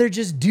players or they're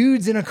just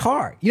dudes in a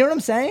car? You know what I'm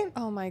saying?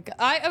 Oh my god.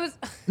 I was.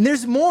 And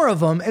there's more of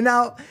them. And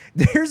now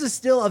there's a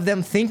still of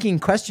them thinking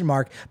question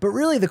mark. But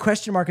really the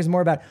question mark is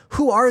more about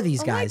who are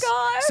these guys?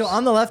 Oh my gosh. So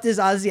on the left is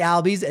Ozzy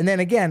Albies. And then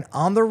again,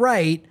 on the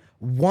right,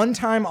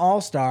 one-time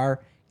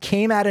All-Star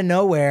came out of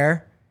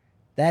nowhere.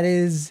 That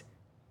is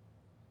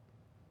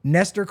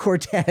Nestor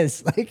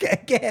Cortez. Like,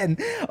 again,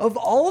 of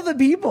all of the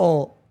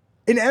people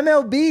In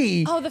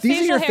MLB, Oh, the these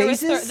are facial your hair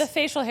was faces. the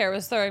facial hair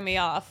was throwing me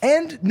off.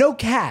 And no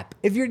cap.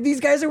 If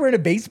these guys are wearing a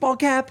baseball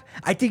cap,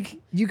 I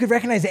think you could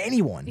recognize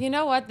anyone. You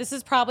know what? This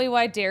is probably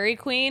why Dairy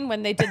Queen,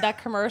 when they did that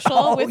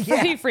commercial with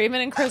Freddie Freeman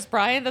and Chris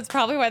Bryant, that's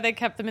probably why they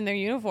kept them in their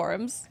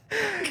uniforms.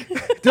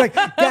 They're like,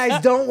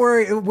 guys, don't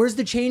worry. Where's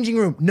the changing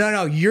room?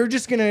 No, you're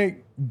just gonna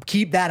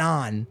keep that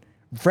on,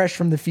 fresh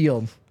from the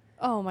field.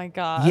 Oh my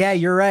God. Yeah,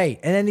 you're right.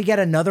 And then you get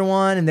another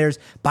one, and there's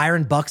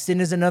Byron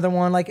Buxton is another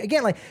one. Like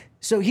again,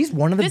 so he's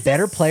one of the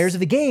better players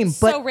of the game.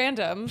 But so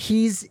random.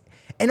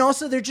 And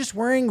also they're just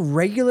wearing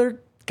regular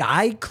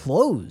guy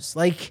clothes.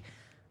 Like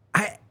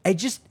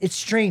it's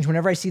strange.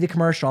 Whenever I see the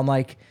commercial, I'm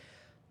like,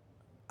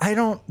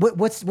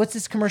 what's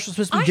this commercial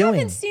supposed to be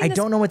doing? I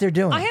don't know what they're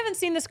doing. I haven't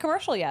seen this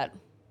commercial yet.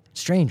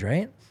 Strange,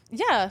 right?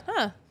 Yeah.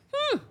 Huh.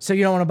 So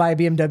you don't want to buy a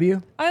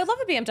BMW? I would love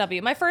a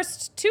BMW. My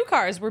first 2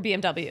 cars were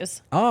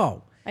BMWs.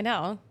 Oh. I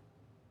know.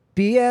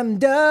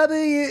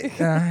 BMW.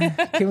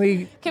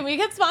 Can we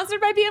get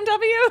sponsored by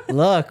BMW?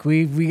 Look,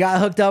 we got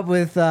hooked up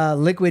with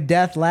Liquid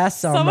Death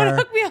last summer. Someone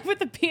hooked me up with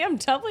the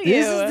BMW.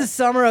 This is the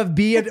summer of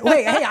BMW.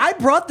 Wait, hey, I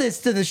brought this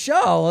to the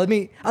show.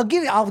 We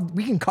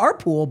can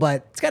carpool,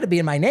 but it's got to be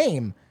in my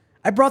name.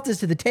 I brought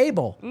this to the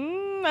table. I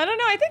don't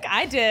know. I think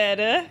I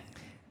did.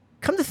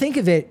 Come to think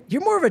of it,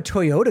 you're more of a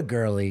Toyota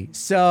girly.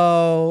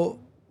 So,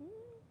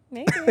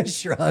 Maybe.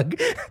 shrug.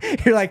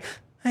 You're like,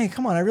 hey,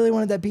 come on, I really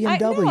wanted that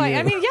BMW.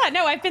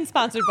 I've been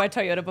sponsored by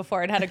Toyota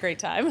before and had a great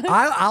time.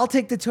 I'll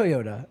take the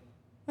Toyota,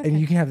 and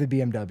you can have the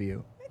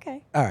BMW.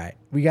 Okay. All right,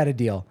 we got a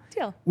deal.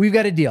 Deal. We've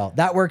got a deal.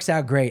 That works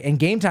out great. And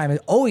Game Time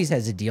always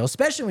has a deal,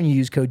 especially when you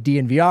use code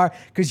DNVR,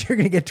 because you're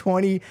going to get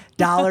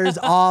 $20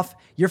 off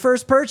your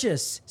first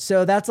purchase.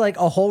 So that's like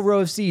a whole row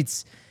of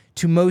seats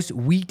to most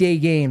weekday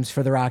games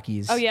for the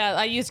Rockies. Oh, yeah.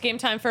 I used Game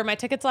Time for my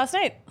tickets last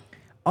night.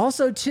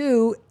 Also,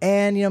 too,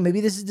 and maybe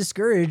this is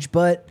discouraged,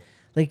 but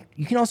like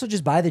you can also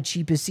just buy the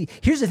cheapest seat.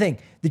 Here's the thing.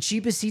 The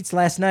cheapest seats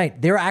last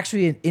night, they were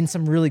actually in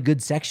some really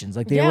good sections.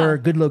 Like they were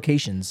good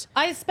locations.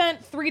 I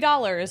spent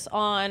 $3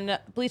 on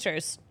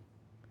bleachers.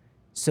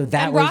 So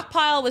that and was Rock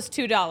Pile was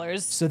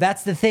 $2. So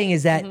that's the thing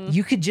is that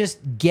you could just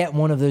get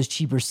one of those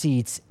cheaper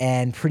seats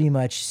and pretty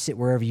much sit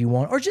wherever you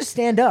want or just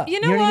stand up.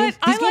 You know what I mean?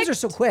 what? These games are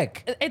so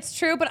quick. It's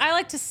true, but I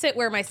like to sit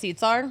where my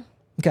seats are.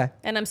 Okay.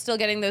 And I'm still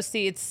getting those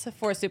seats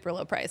for a super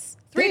low price.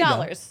 There you go.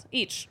 $3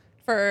 each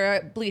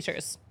for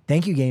bleachers.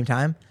 Thank you, Game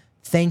Time.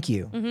 Thank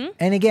you.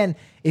 And again,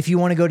 if you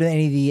want to go to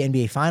any of the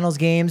NBA Finals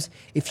games,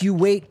 if you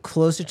wait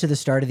closer to the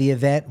start of the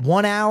event,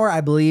 1 hour,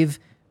 I believe,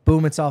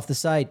 boom, it's off the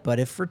site. But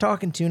if we're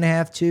talking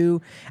 2.5,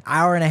 2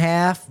 hour and a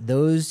half,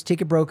 those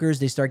ticket brokers,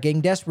 they start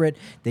getting desperate.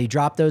 They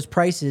drop those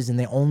prices, and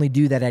they only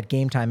do that at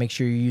Game Time. Make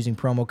sure you're using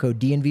promo code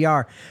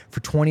DNVR for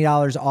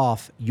 $20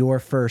 off your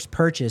first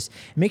purchase.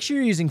 Make sure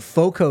you're using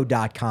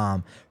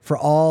FOCO.com for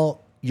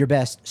all your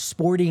best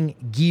sporting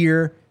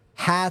gear,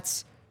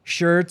 hats,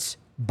 shirts,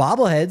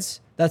 bobbleheads.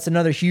 That's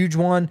another huge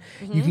one.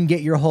 You can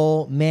get your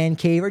whole man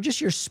cave or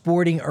just your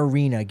sporting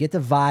arena. Get the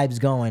vibes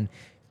going.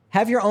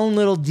 Have your own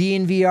little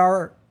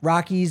DNVR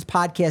Rockies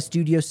podcast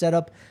studio set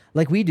up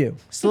like we do.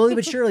 Slowly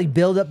but surely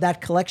build up that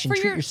collection.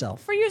 Treat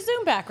yourself. For your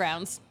Zoom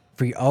backgrounds.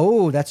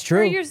 That's true.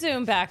 For your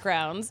Zoom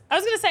backgrounds. I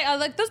was going to say,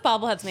 like, those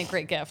bobbleheads make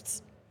great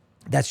gifts.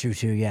 That's true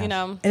too, yeah.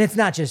 And it's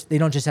not just, they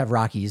don't just have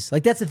Rockies.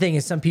 Like that's the thing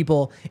is some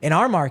people in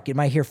our market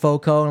might hear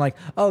FOCO and like,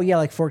 oh yeah,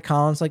 like Fort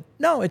Collins. Like,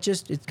 no, it's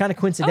kind of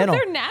coincidental. Oh,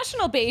 they're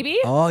national, baby.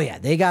 Oh yeah,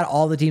 they got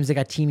all the teams. They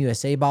got Team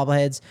USA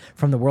bobbleheads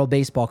from the World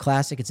Baseball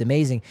Classic. It's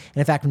amazing. And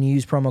in fact, when you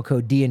use promo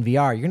code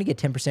DNVR, you're going to get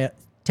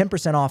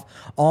 10% off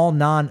all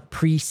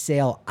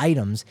non-pre-sale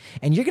items.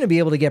 And you're going to be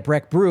able to get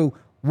Breck Brew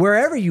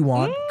wherever you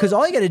want, because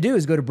all you got to do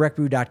is go to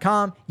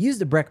breckbrew.com, use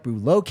the Breck Brew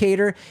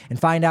locator, and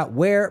find out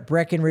where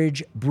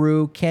Breckenridge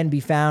Brew can be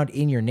found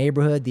in your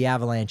neighborhood, the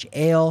Avalanche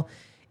Ale.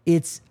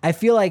 I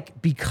feel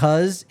like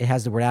because it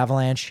has the word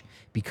Avalanche,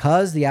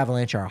 because the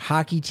Avalanche are a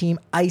hockey team,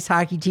 ice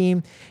hockey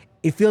team,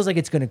 it feels like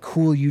it's going to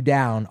cool you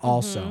down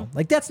also.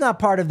 Like that's not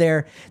part of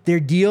their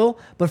deal,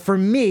 but for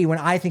me, when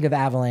I think of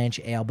Avalanche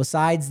Ale,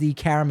 besides the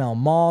caramel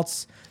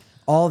malts,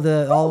 all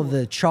of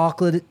the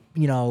chocolate,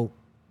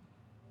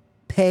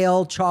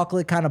 pale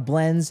chocolate kind of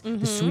blends,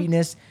 the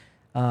sweetness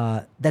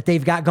that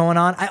they've got going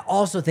on. I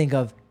also think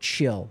of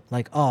chill,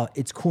 like, oh,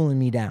 it's cooling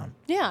me down.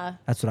 Yeah.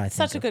 That's what I think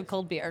Such a of. good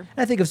cold beer.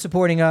 And I think of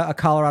supporting a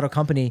Colorado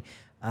company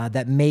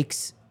that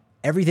makes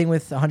everything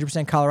with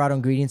 100% Colorado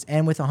ingredients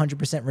and with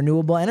 100%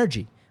 renewable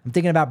energy. I'm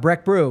thinking about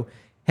Breck Brew.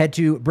 Head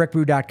to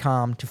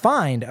breckbrew.com to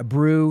find a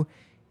brew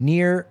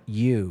near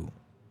you.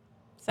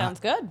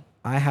 Sounds good.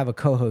 I have a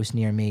co-host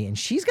near me, and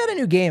she's got a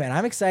new game, and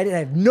I'm excited. I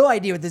have no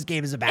idea what this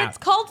game is about. It's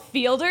called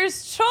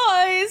Fielder's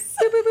Choice.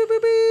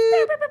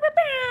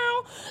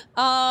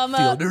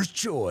 Fielder's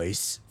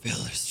Choice.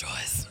 Fielder's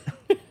choice.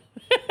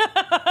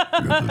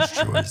 Fielder's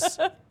Choice.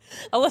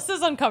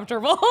 Alyssa's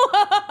uncomfortable.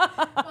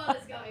 What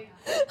is going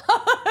on?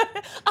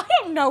 I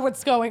don't know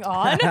what's going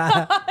on.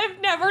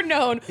 I've never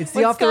known It's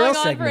the what's Off the Rails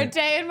going on for a segment.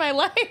 day in my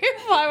life.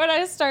 Why would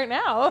I start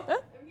now?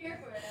 I'm here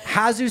for it.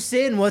 Hazu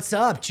Sin, what's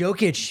up?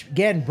 Jokic,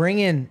 again,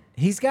 bringing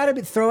He's got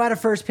to throw out a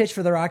first pitch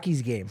for the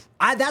Rockies game.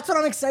 That's what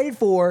I'm excited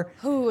for.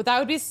 Ooh, that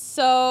would be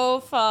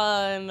so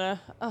fun.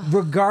 Ugh.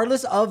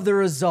 Regardless of the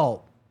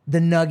result, the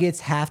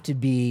Nuggets have to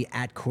be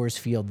at Coors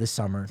Field this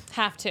summer.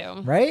 Have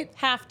to. Right?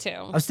 Have to.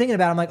 I was thinking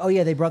about it. I'm like, oh,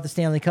 yeah, they brought the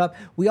Stanley Cup.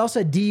 We also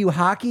had DU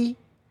hockey.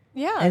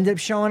 Yeah. Ended up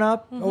showing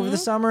up over the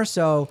summer,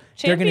 so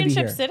they're going to be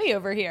here. Championship City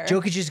over here.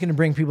 Jokic is going to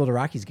bring people to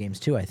Rockies games,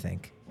 too, I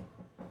think.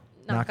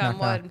 Knock on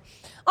wood.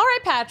 All right,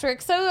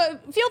 Patrick. So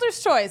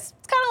fielder's choice.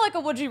 It's kind of like a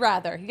would you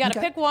rather. You got to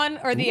pick one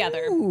or the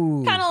other.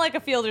 Kind of like a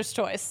fielder's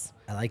choice.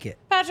 I like it.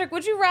 Patrick,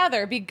 would you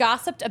rather be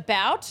gossiped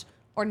about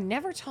or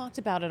never talked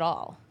about at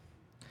all?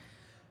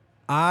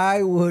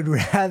 I would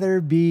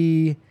rather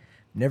be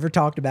never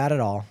talked about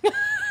at all.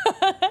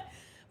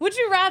 Would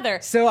you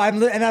rather? So I'm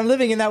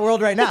living in that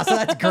world right now, so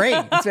that's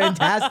great. It's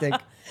fantastic.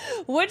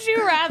 Would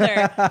you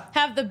rather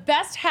have the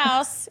best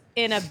house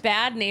in a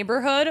bad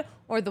neighborhood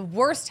or the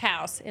worst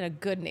house in a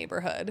good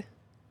neighborhood?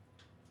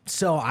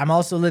 So I'm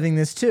also living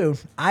this too.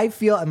 I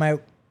feel, and my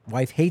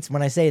wife hates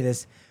when I say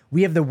this,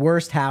 we have the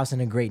worst house in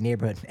a great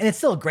neighborhood. And it's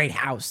still a great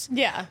house.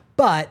 Yeah.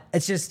 But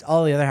it's just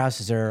all the other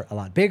houses are a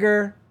lot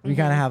bigger. We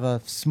kind of have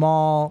a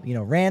small,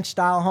 ranch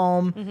style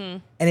home.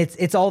 And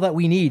it's all that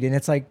we need. And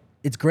it's like,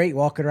 it's great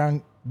walking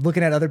around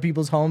looking at other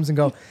people's homes and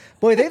go,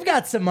 boy, they've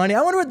got some money.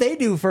 I wonder what they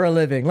do for a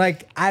living.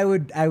 Like I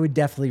would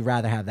definitely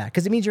rather have that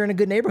because it means you're in a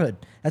good neighborhood.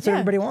 That's what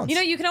everybody wants.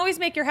 You can always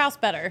make your house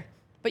better,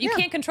 but you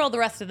can't control the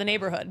rest of the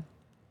neighborhood.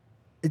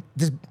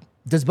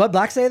 Does Bud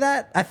Black say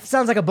that? That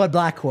sounds like a Bud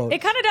Black quote.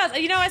 It kind of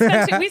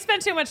does. We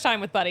spend too much time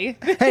with Buddy.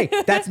 Hey,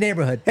 that's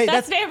neighborhood. Hey,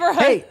 that's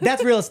neighborhood. Hey,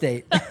 that's real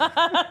estate.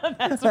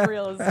 That's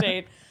real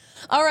estate.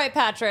 All right,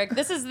 Patrick.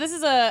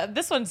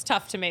 This one's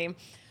tough to me.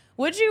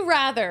 Would you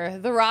rather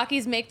the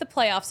Rockies make the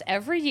playoffs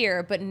every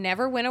year but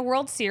never win a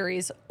World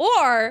Series,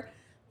 or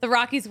the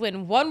Rockies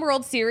win one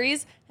World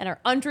Series and are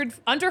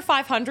under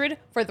 500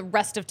 for the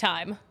rest of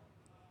time?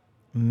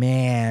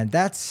 Man,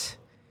 that's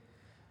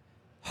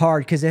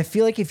hard because I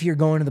feel like if you're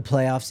going to the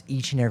playoffs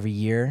each and every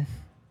year,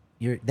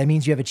 that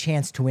means you have a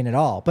chance to win it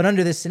all. But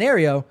under this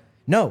scenario,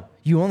 no,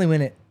 you only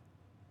win it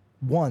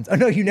once. Oh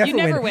no, you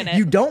never win it.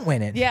 You don't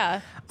win it.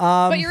 Yeah,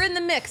 but you're in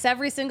the mix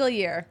every single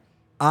year.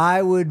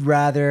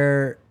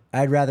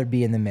 I'd rather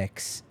be in the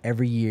mix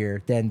every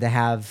year than to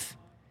have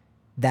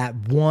that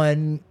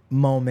one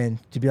moment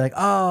to be like,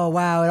 oh,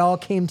 wow, it all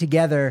came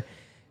together.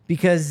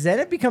 Because then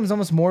it becomes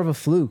almost more of a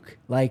fluke.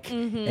 Like,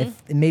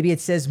 if maybe it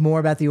says more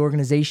about the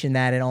organization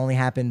that it only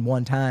happened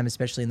one time,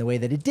 especially in the way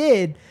that it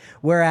did.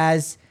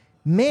 Whereas,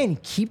 man,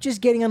 keep just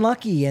getting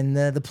unlucky, and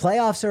the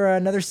playoffs are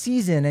another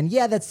season. And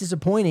yeah, that's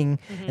disappointing.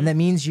 And that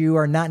means you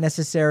are not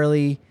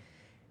necessarily,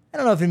 I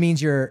don't know if it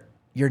means you're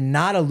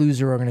not a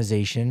loser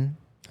organization,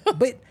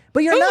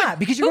 but you're not,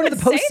 because you're going to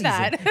the postseason. Say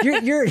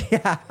that?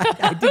 Yeah.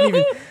 I didn't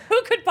even.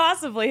 Who could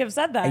possibly have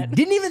said that? I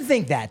didn't even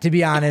think that, to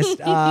be honest,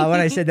 when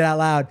I said that out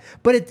loud.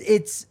 But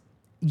it's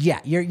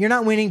you're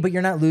not winning, but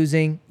you're not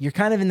losing. You're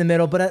kind of in the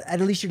middle, but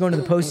at least you're going to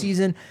the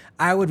postseason.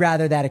 I would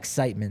rather that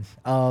excitement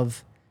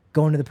of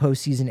going to the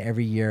postseason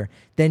every year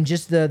than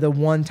just the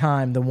one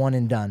time, the one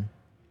and done.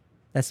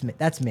 That's me.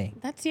 That's me.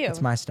 That's you.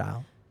 That's my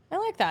style. I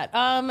like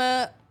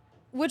that.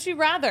 Would you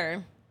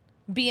rather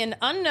be an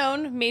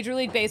unknown Major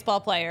League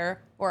Baseball player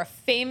or a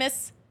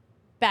famous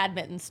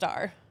badminton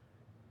star?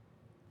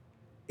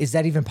 Is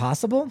that even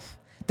possible?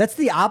 That's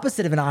the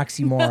opposite of an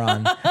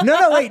oxymoron.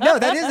 No,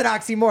 that is an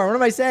oxymoron. What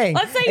am I saying?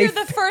 Let's say you're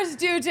the first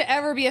dude to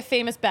ever be a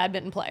famous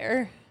badminton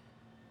player.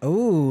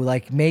 Oh,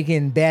 like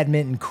making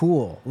badminton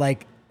cool.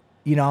 Like,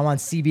 I'm on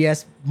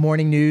CBS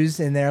Morning News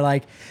and they're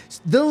like,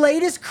 the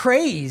latest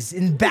craze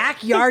in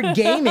backyard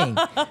gaming.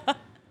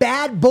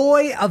 Bad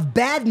boy of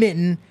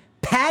badminton,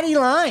 Patty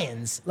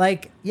Lyons.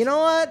 Like, you know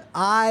what?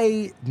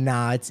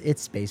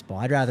 It's baseball.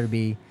 I'd rather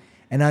be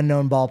an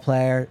unknown ball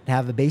player, to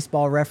have a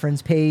baseball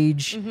reference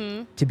page,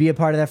 to be a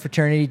part of that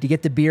fraternity, to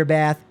get the beer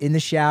bath in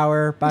the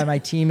shower by my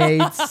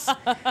teammates,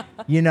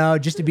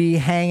 just to be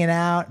hanging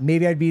out.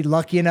 Maybe I'd be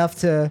lucky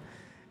enough to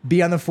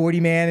be on the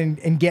 40-man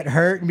and get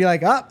hurt and be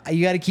like, oh,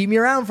 you got to keep me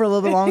around for a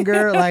little bit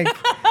longer. Like,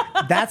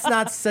 that's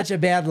not such a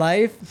bad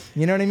life.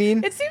 You know what I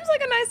mean? It seems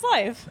like a nice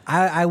life.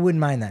 I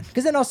wouldn't mind that.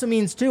 Because that also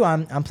means, too,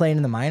 I'm playing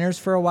in the minors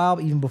for a while,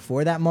 even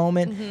before that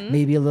moment,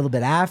 maybe a little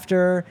bit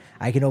after.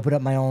 I can open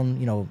up my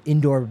own,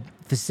 indoor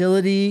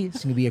facility.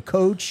 It's going to be a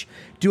coach.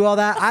 Do all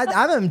that.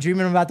 I'm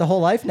dreaming about the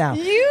whole life now.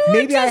 You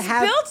built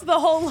the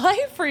whole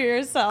life for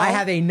yourself. I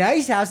have a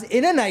nice house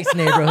in a nice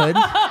neighborhood.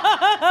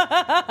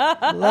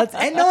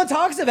 And no one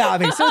talks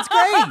about me, so it's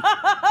great.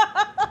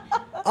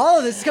 All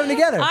of this is coming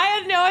together. I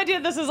had no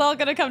idea this was all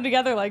going to come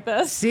together like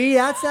this. See,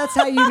 that's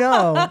how you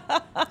know.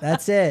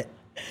 That's it.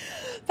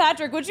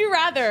 Patrick, would you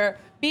rather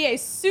be a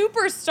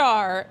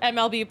superstar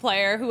MLB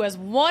player who has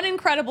one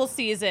incredible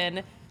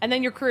season and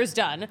then your career's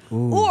done,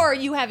 or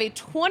you have a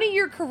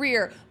 20-year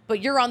career but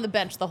you're on the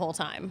bench the whole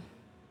time?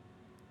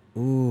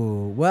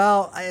 Ooh,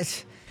 well,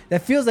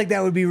 that feels like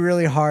that would be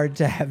really hard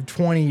to have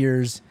 20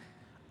 years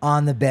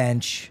on the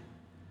bench.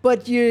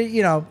 But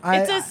you know,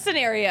 It's a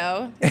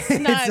scenario. It's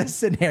not, it's a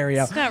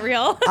scenario. It's not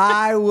real.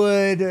 I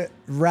would.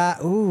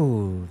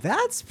 Ooh,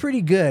 that's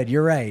pretty good.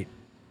 You're right.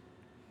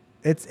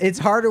 It's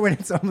harder when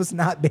it's almost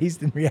not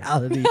based in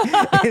reality,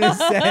 in a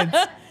sense.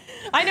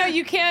 I know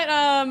you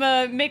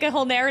can't make a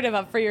whole narrative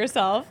up for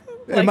yourself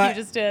like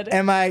you just did.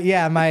 Am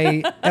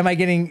I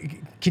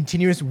getting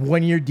continuous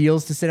 1-year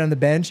deals to sit on the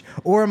bench,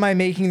 or am I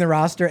making the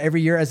roster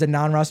every year as a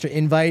non-roster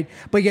invite,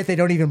 but yet they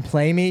don't even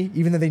play me,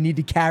 even though they need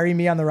to carry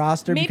me on the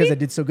roster because I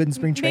did so good in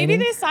spring training?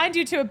 Maybe they signed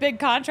you to a big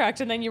contract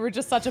and then you were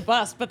just such a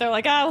bust, but they're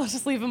like, we'll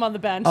just leave him on the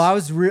bench. Oh, I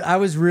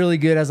was really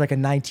good as like a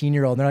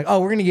 19-year-old. And they're like, oh,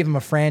 we're gonna give him a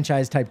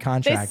franchise type They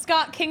contract.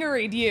 Scott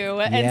Kingeried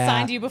you and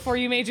signed you before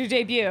you made your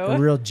debut. A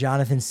real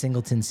Jonathan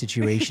Singleton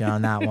situation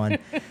on that one.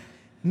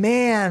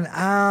 Man,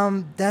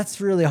 that's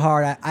really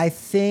hard. I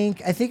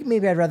think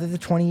maybe I'd rather the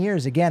 20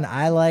 years. Again,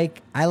 I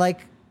like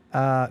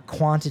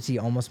quantity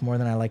almost more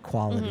than I like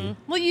quality.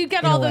 Mm-hmm. Well, you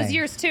get all those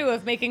years too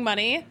of making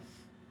money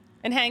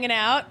and hanging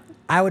out.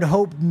 I would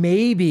hope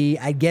maybe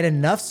I'd get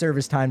enough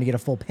service time to get a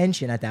full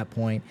pension at that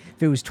point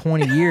if it was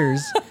 20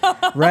 years,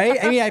 right?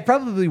 I mean, I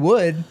probably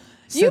would.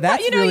 So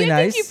that's really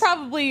nice. Think you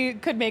probably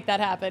could make that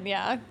happen,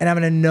 yeah. And I'm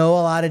going to know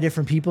a lot of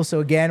different people. So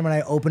again, when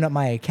I open up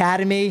my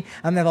academy,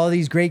 I'm going to have all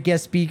these great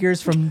guest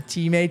speakers from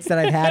teammates that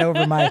I've had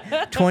over my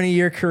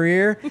 20-year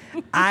career.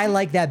 I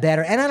like that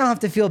better. And I don't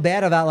have to feel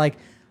bad about like,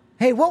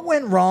 hey, what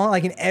went wrong?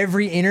 Like in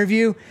every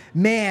interview,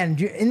 man,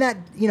 in that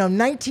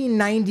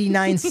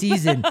 1999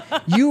 season,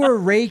 you were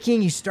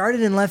raking. You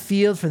started in left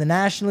field for the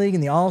National League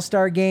in the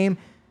All-Star game.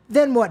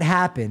 Then what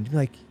happened?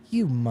 Like,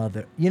 you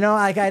mother,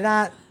 like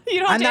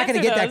I'm not going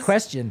to get that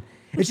question.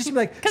 It's just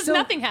like because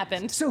nothing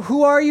happened. So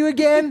who are you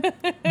again?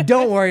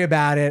 Don't worry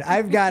about it.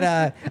 I've got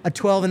a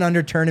 12 and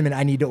under tournament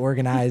I need to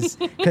organize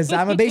because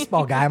I'm a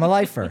baseball guy. I'm a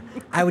lifer.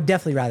 I would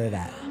definitely rather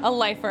that. A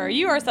lifer.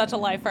 You are such a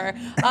lifer.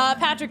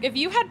 Patrick, if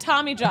you had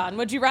Tommy John,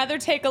 would you rather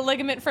take a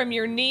ligament from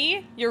your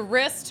knee, your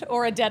wrist,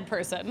 or a dead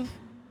person?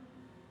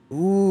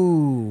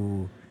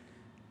 Ooh.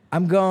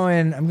 I'm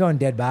going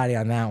dead body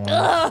on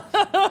that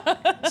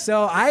one.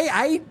 So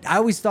I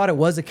always thought it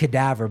was a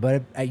cadaver,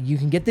 but you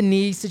can get the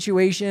knee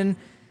situation.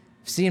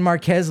 Seeing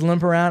Marquez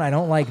limp around, I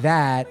don't like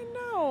that. I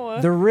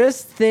know. The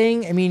wrist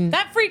thing, I mean,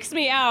 that freaks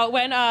me out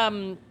when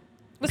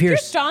was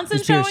Pierce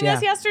Johnson showing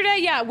us yesterday?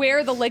 Yeah,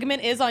 where the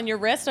ligament is on your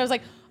wrist. I was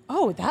like,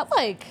 oh, that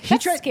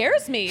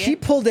scares me. He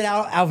pulled it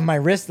out of my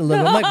wrist a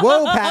little. I'm like,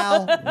 whoa,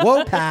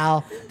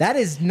 pal, that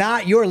is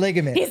not your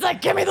ligament. He's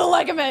like, give me the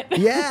ligament.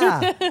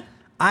 Yeah.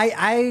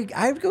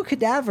 I would go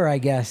cadaver, I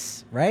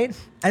guess, right?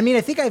 I mean,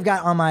 I think I've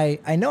got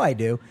I know I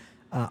do,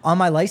 on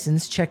my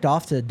license checked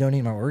off to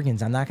donate my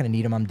organs. I'm not going to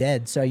need them. I'm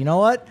dead. So you know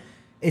what?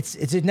 It's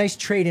a nice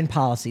trade-in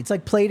policy. It's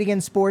like play it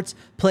again sports,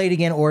 play it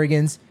again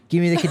organs.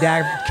 Give me the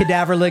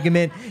cadaver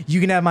ligament.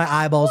 You can have my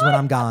eyeballs when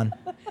I'm gone.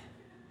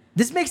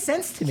 This makes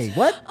sense to me.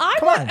 What?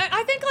 Come on.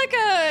 I think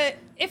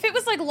if it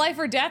was like life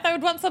or death, I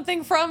would want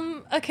something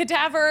from a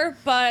cadaver.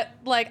 But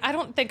like, I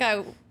don't think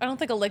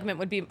a ligament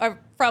would be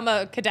from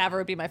a cadaver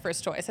would be my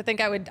first choice. I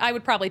think I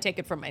would probably take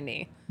it from my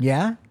knee.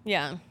 Yeah.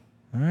 Yeah.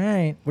 All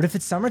right. What if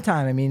it's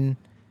summertime? I mean.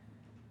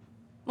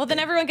 Well, then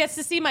everyone gets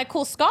to see my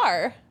cool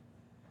scar.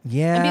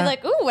 Yeah. And be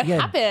like, ooh, what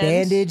happened?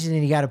 Bandage, and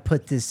then you got to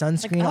put the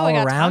sunscreen all I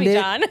got around Tommy it.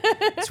 John.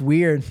 It's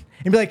weird.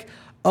 And be like,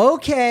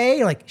 okay.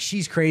 You're like,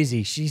 she's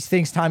crazy. She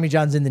thinks Tommy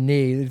John's in the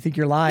knee. They think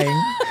you're lying.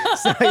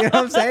 So, you know what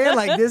I'm saying?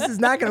 Like, this is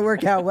not going to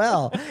work out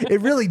well.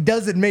 It really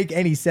doesn't make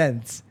any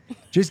sense.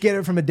 Just get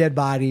it from a dead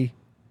body.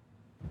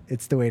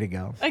 It's the way to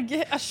go.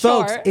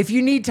 Folks, if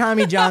you need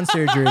Tommy John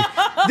surgery,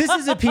 this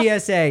is a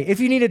PSA. If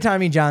you need a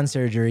Tommy John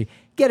surgery,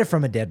 get it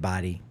from a dead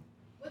body.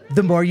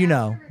 The more you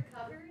know.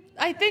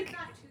 I think.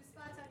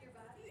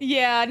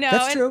 Yeah, no,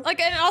 that's true.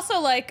 And also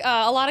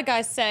a lot of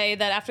guys say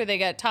that after they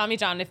get Tommy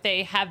John, if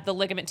they have the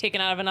ligament taken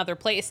out of another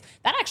place,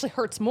 that actually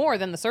hurts more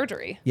than the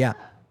surgery. Yeah.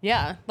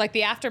 Yeah, like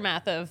the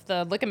aftermath of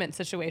the ligament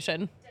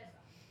situation.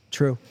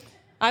 True.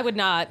 I would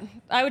not.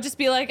 I would just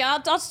be like,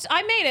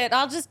 I made it.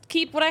 I'll just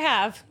keep what I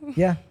have.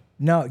 Yeah.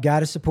 No, got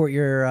to support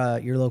your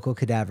local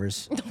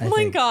cadavers. Oh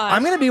my God.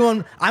 I'm gonna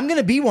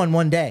be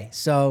one day.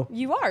 So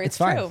you are. It's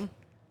fine. true.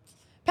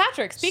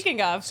 Patrick,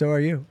 speaking of, so are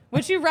you.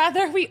 Would you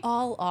rather? We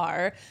all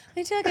are.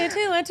 I took it to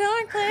a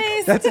dark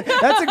place. That's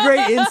a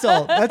great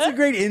insult. That's a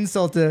great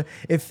insult to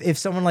if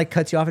someone like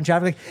cuts you off in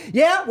traffic. Like,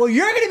 yeah, well,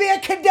 you're gonna be a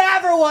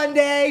cadaver one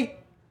day.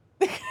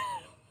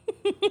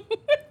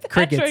 Crickets.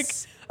 Patrick,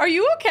 are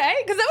you okay?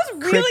 Because that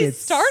was really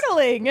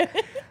startling.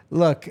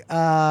 Look,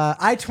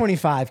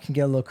 I-25 can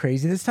get a little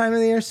crazy this time of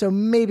the year, so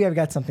maybe I've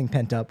got something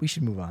pent up. We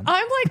should move on.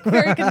 I'm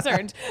very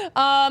concerned.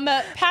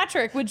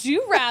 Patrick, would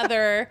you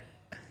rather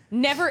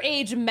never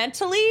age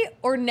mentally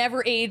or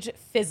never age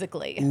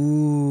physically?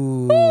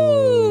 Ooh.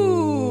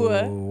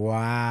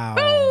 Wow.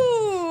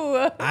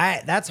 Ooh.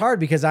 That's hard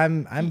because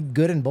I'm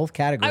good in both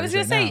categories. I was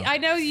gonna say, I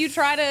know you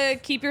try to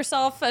keep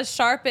yourself as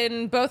sharp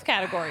in both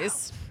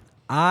categories.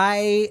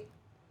 I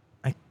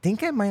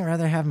think I might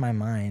rather have my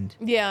mind.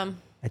 Yeah.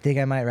 I think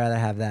I might rather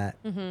have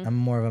that. Mm-hmm. I'm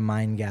more of a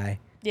mind guy.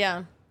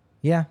 Yeah.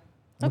 Yeah.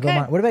 Okay.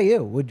 What about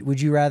you?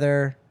 Would you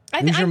rather?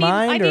 lose your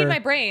mind? I need or- my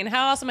brain.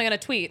 How else am I going to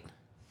tweet?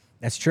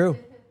 That's true.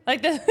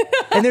 Like this.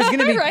 And there's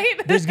gonna be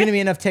Right? there's gonna be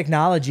enough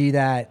technology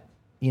that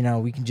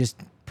we can just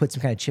put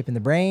some kind of chip in the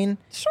brain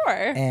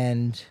Sure.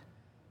 and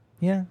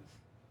yeah,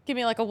 Give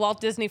me like a Walt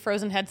Disney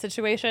frozen head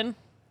situation.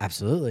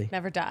 absolutely.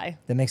 Never die.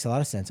 That makes a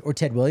lot of sense. Or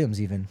Ted Williams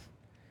even.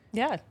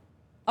 Yeah.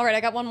 All right,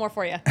 I got one more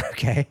for you.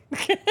 Okay.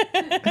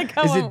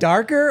 Is it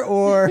darker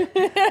or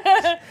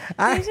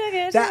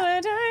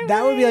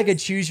that would be like a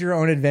choose your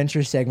own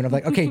adventure segment of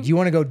like, okay, do you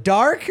want to go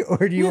dark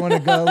or do you want to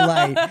go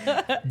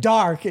light?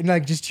 Dark, and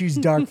like just choose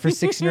dark for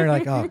 600.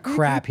 Like, oh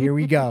crap, here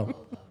we go.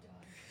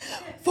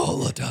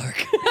 Volo dark.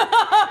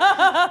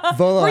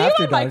 Volo Were you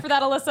after on dark. mic for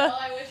that, Alyssa?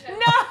 I wish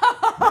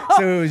I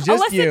So it was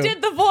just Alyssa you.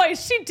 did the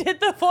voice. She did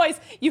the voice.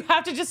 You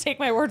have to just take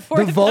my word for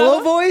The it. Volo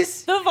though.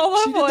 voice? The Volo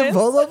She voice. did the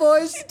Volo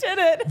voice? She did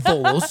it.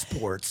 Volo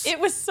sports. It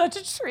was such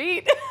a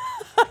treat.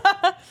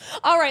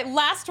 All right,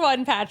 last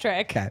one,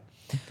 Patrick. Okay.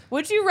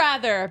 Would you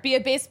rather be a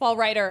baseball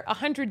writer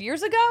 100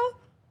 years ago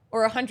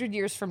or 100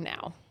 years from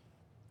now?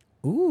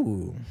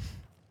 Ooh.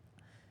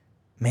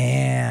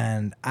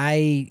 Man,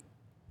 I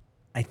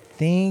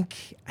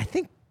think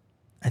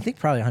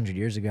probably 100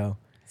 years ago.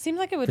 Seemed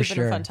like it would For have been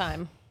sure. a fun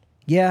time.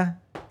 Yeah.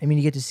 I mean,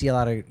 you get to see a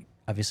lot of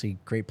obviously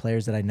great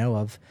players that I know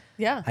of.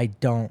 Yeah.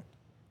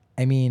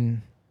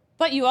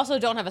 But you also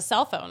don't have a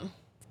cell phone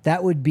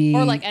That would be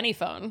or like any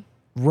phone.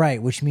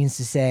 right, which means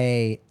to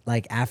say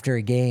like after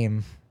a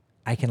game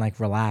I can like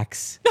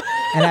relax.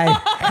 and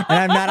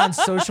I'm not on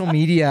social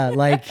media.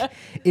 Like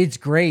it's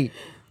great.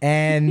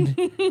 And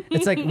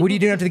it's like, what are you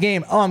doing after the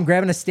game? Oh, I'm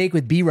grabbing a steak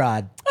with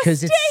B-Rod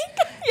because it's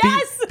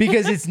Yes.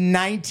 because it's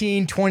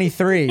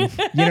 1923. You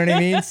know what I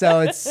mean? So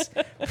it's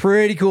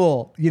pretty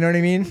cool. You know what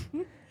I mean?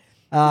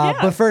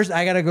 But first,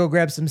 I gotta go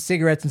grab some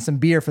cigarettes and some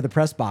beer for the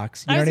press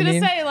box. You know I was what I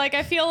going to mean? say, like,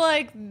 I feel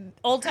like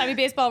old-timey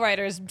baseball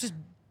writers just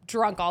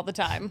drunk all the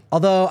time.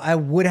 Although I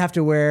would have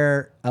to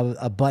wear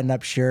a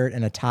button-up shirt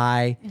and a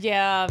tie,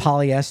 Yeah.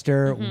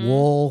 polyester,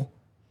 wool,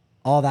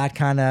 all that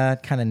kind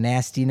of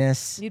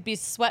nastiness. You'd be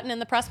sweating in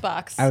the press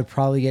box. I would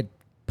probably get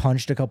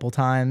punched a couple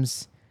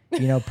times.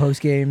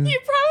 Post game. You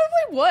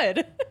probably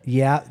would.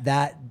 Yeah,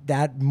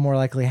 that more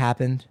likely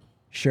happened.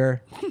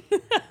 Sure.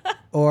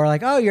 Or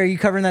like, oh, are you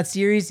covering that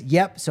series?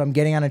 Yep. So I'm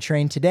getting on a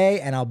train today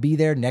and I'll be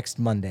there next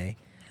Monday.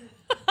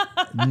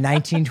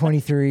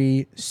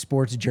 1923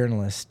 sports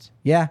journalist.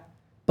 Yeah.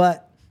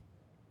 But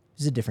it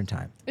was a different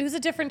time. It was a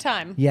different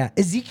time. Yeah.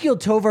 Ezekiel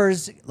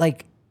Tovar's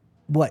like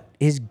what?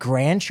 His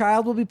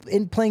grandchild will be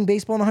playing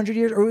baseball in 100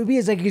 years? Or it would be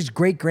his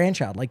great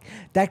grandchild. Like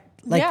that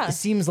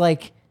seems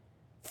like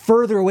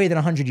further away than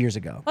 100 years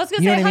ago. I was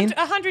going You to know say, what I mean?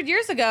 100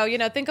 years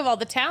ago, think of all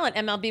the talent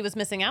MLB was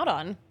missing out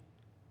on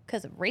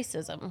because of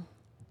racism.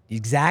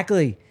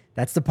 Exactly.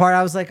 That's the part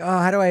I was like, oh,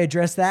 how do I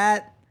address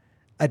that?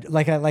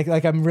 Like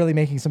I'm really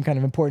making some kind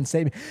of important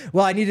statement.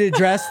 Well, I need to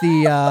address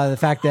the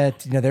fact that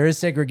there is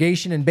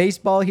segregation in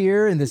baseball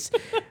here in this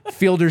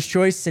fielder's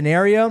choice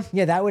scenario.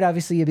 Yeah, that would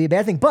obviously be a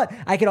bad thing. But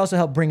I could also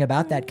help bring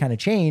about that kind of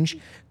change.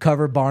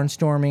 Cover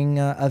barnstorming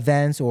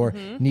events or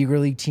Negro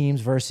League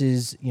teams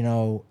versus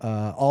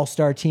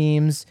all-star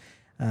teams,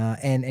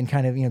 and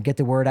kind of get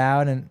the word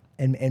out and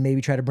maybe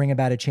try to bring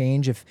about a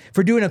change. If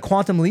we're doing a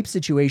quantum leap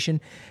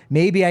situation,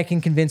 maybe I can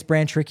convince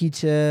Branch Rickey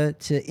to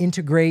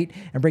integrate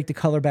and break the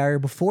color barrier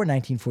before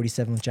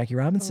 1947 with Jackie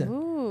Robinson.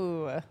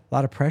 Ooh. A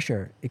lot of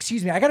pressure.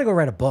 Excuse me, I got to go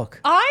write a book.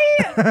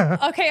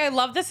 I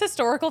love this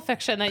historical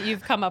fiction that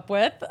you've come up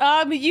with.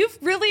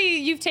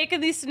 You've taken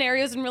these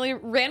scenarios and really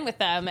ran with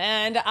them.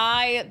 And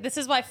this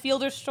is why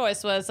Fielder's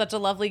Choice was such a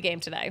lovely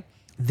game today.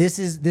 This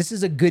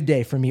is a good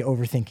day for me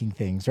overthinking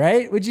things,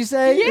 right? Would you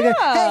say?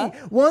 Yeah. Hey,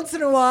 once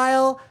in a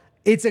while,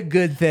 it's a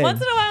good thing. Once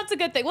in a while, it's a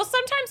good thing. Well,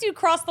 sometimes you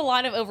cross the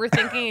line of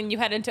overthinking and you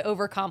head into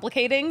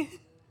overcomplicating.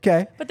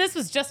 Okay. But this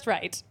was just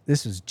right.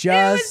 This was It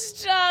just...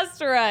 was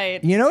just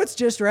right. You know what's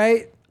just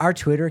right? Our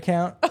Twitter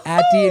account,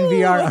 at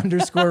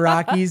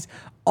 @DNVR_Rockies.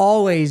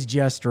 Always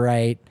just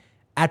right.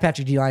 At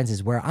Patrick D. Lyons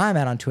is where I'm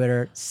at on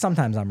Twitter.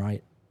 Sometimes I'm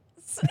right.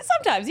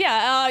 Sometimes,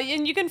 yeah.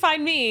 And you can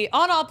find me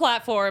on all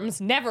platforms,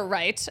 never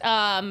right,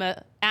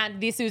 at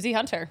the Susie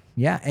Hunter.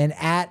 Yeah, and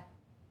at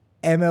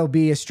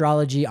MLB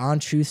Astrology on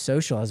Truth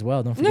Social as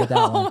well. Don't forget that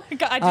one. Oh my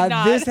God, I did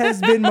not. This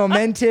has been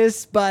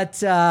momentous,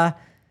 but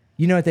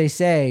you know what they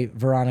say,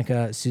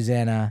 Veronica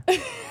Susanna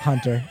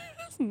Hunter.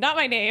 Not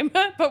my name,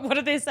 but what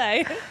did they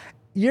say?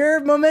 Your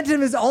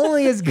momentum is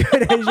only as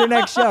good as your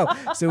next show.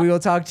 So we will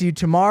talk to you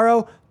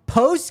tomorrow,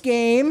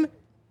 post-game,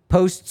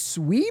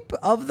 post-sweep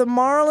of the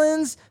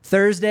Marlins,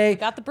 Thursday.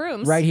 Got the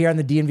brooms. Right here on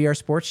the DNVR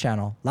Sports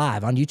Channel,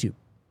 live on YouTube.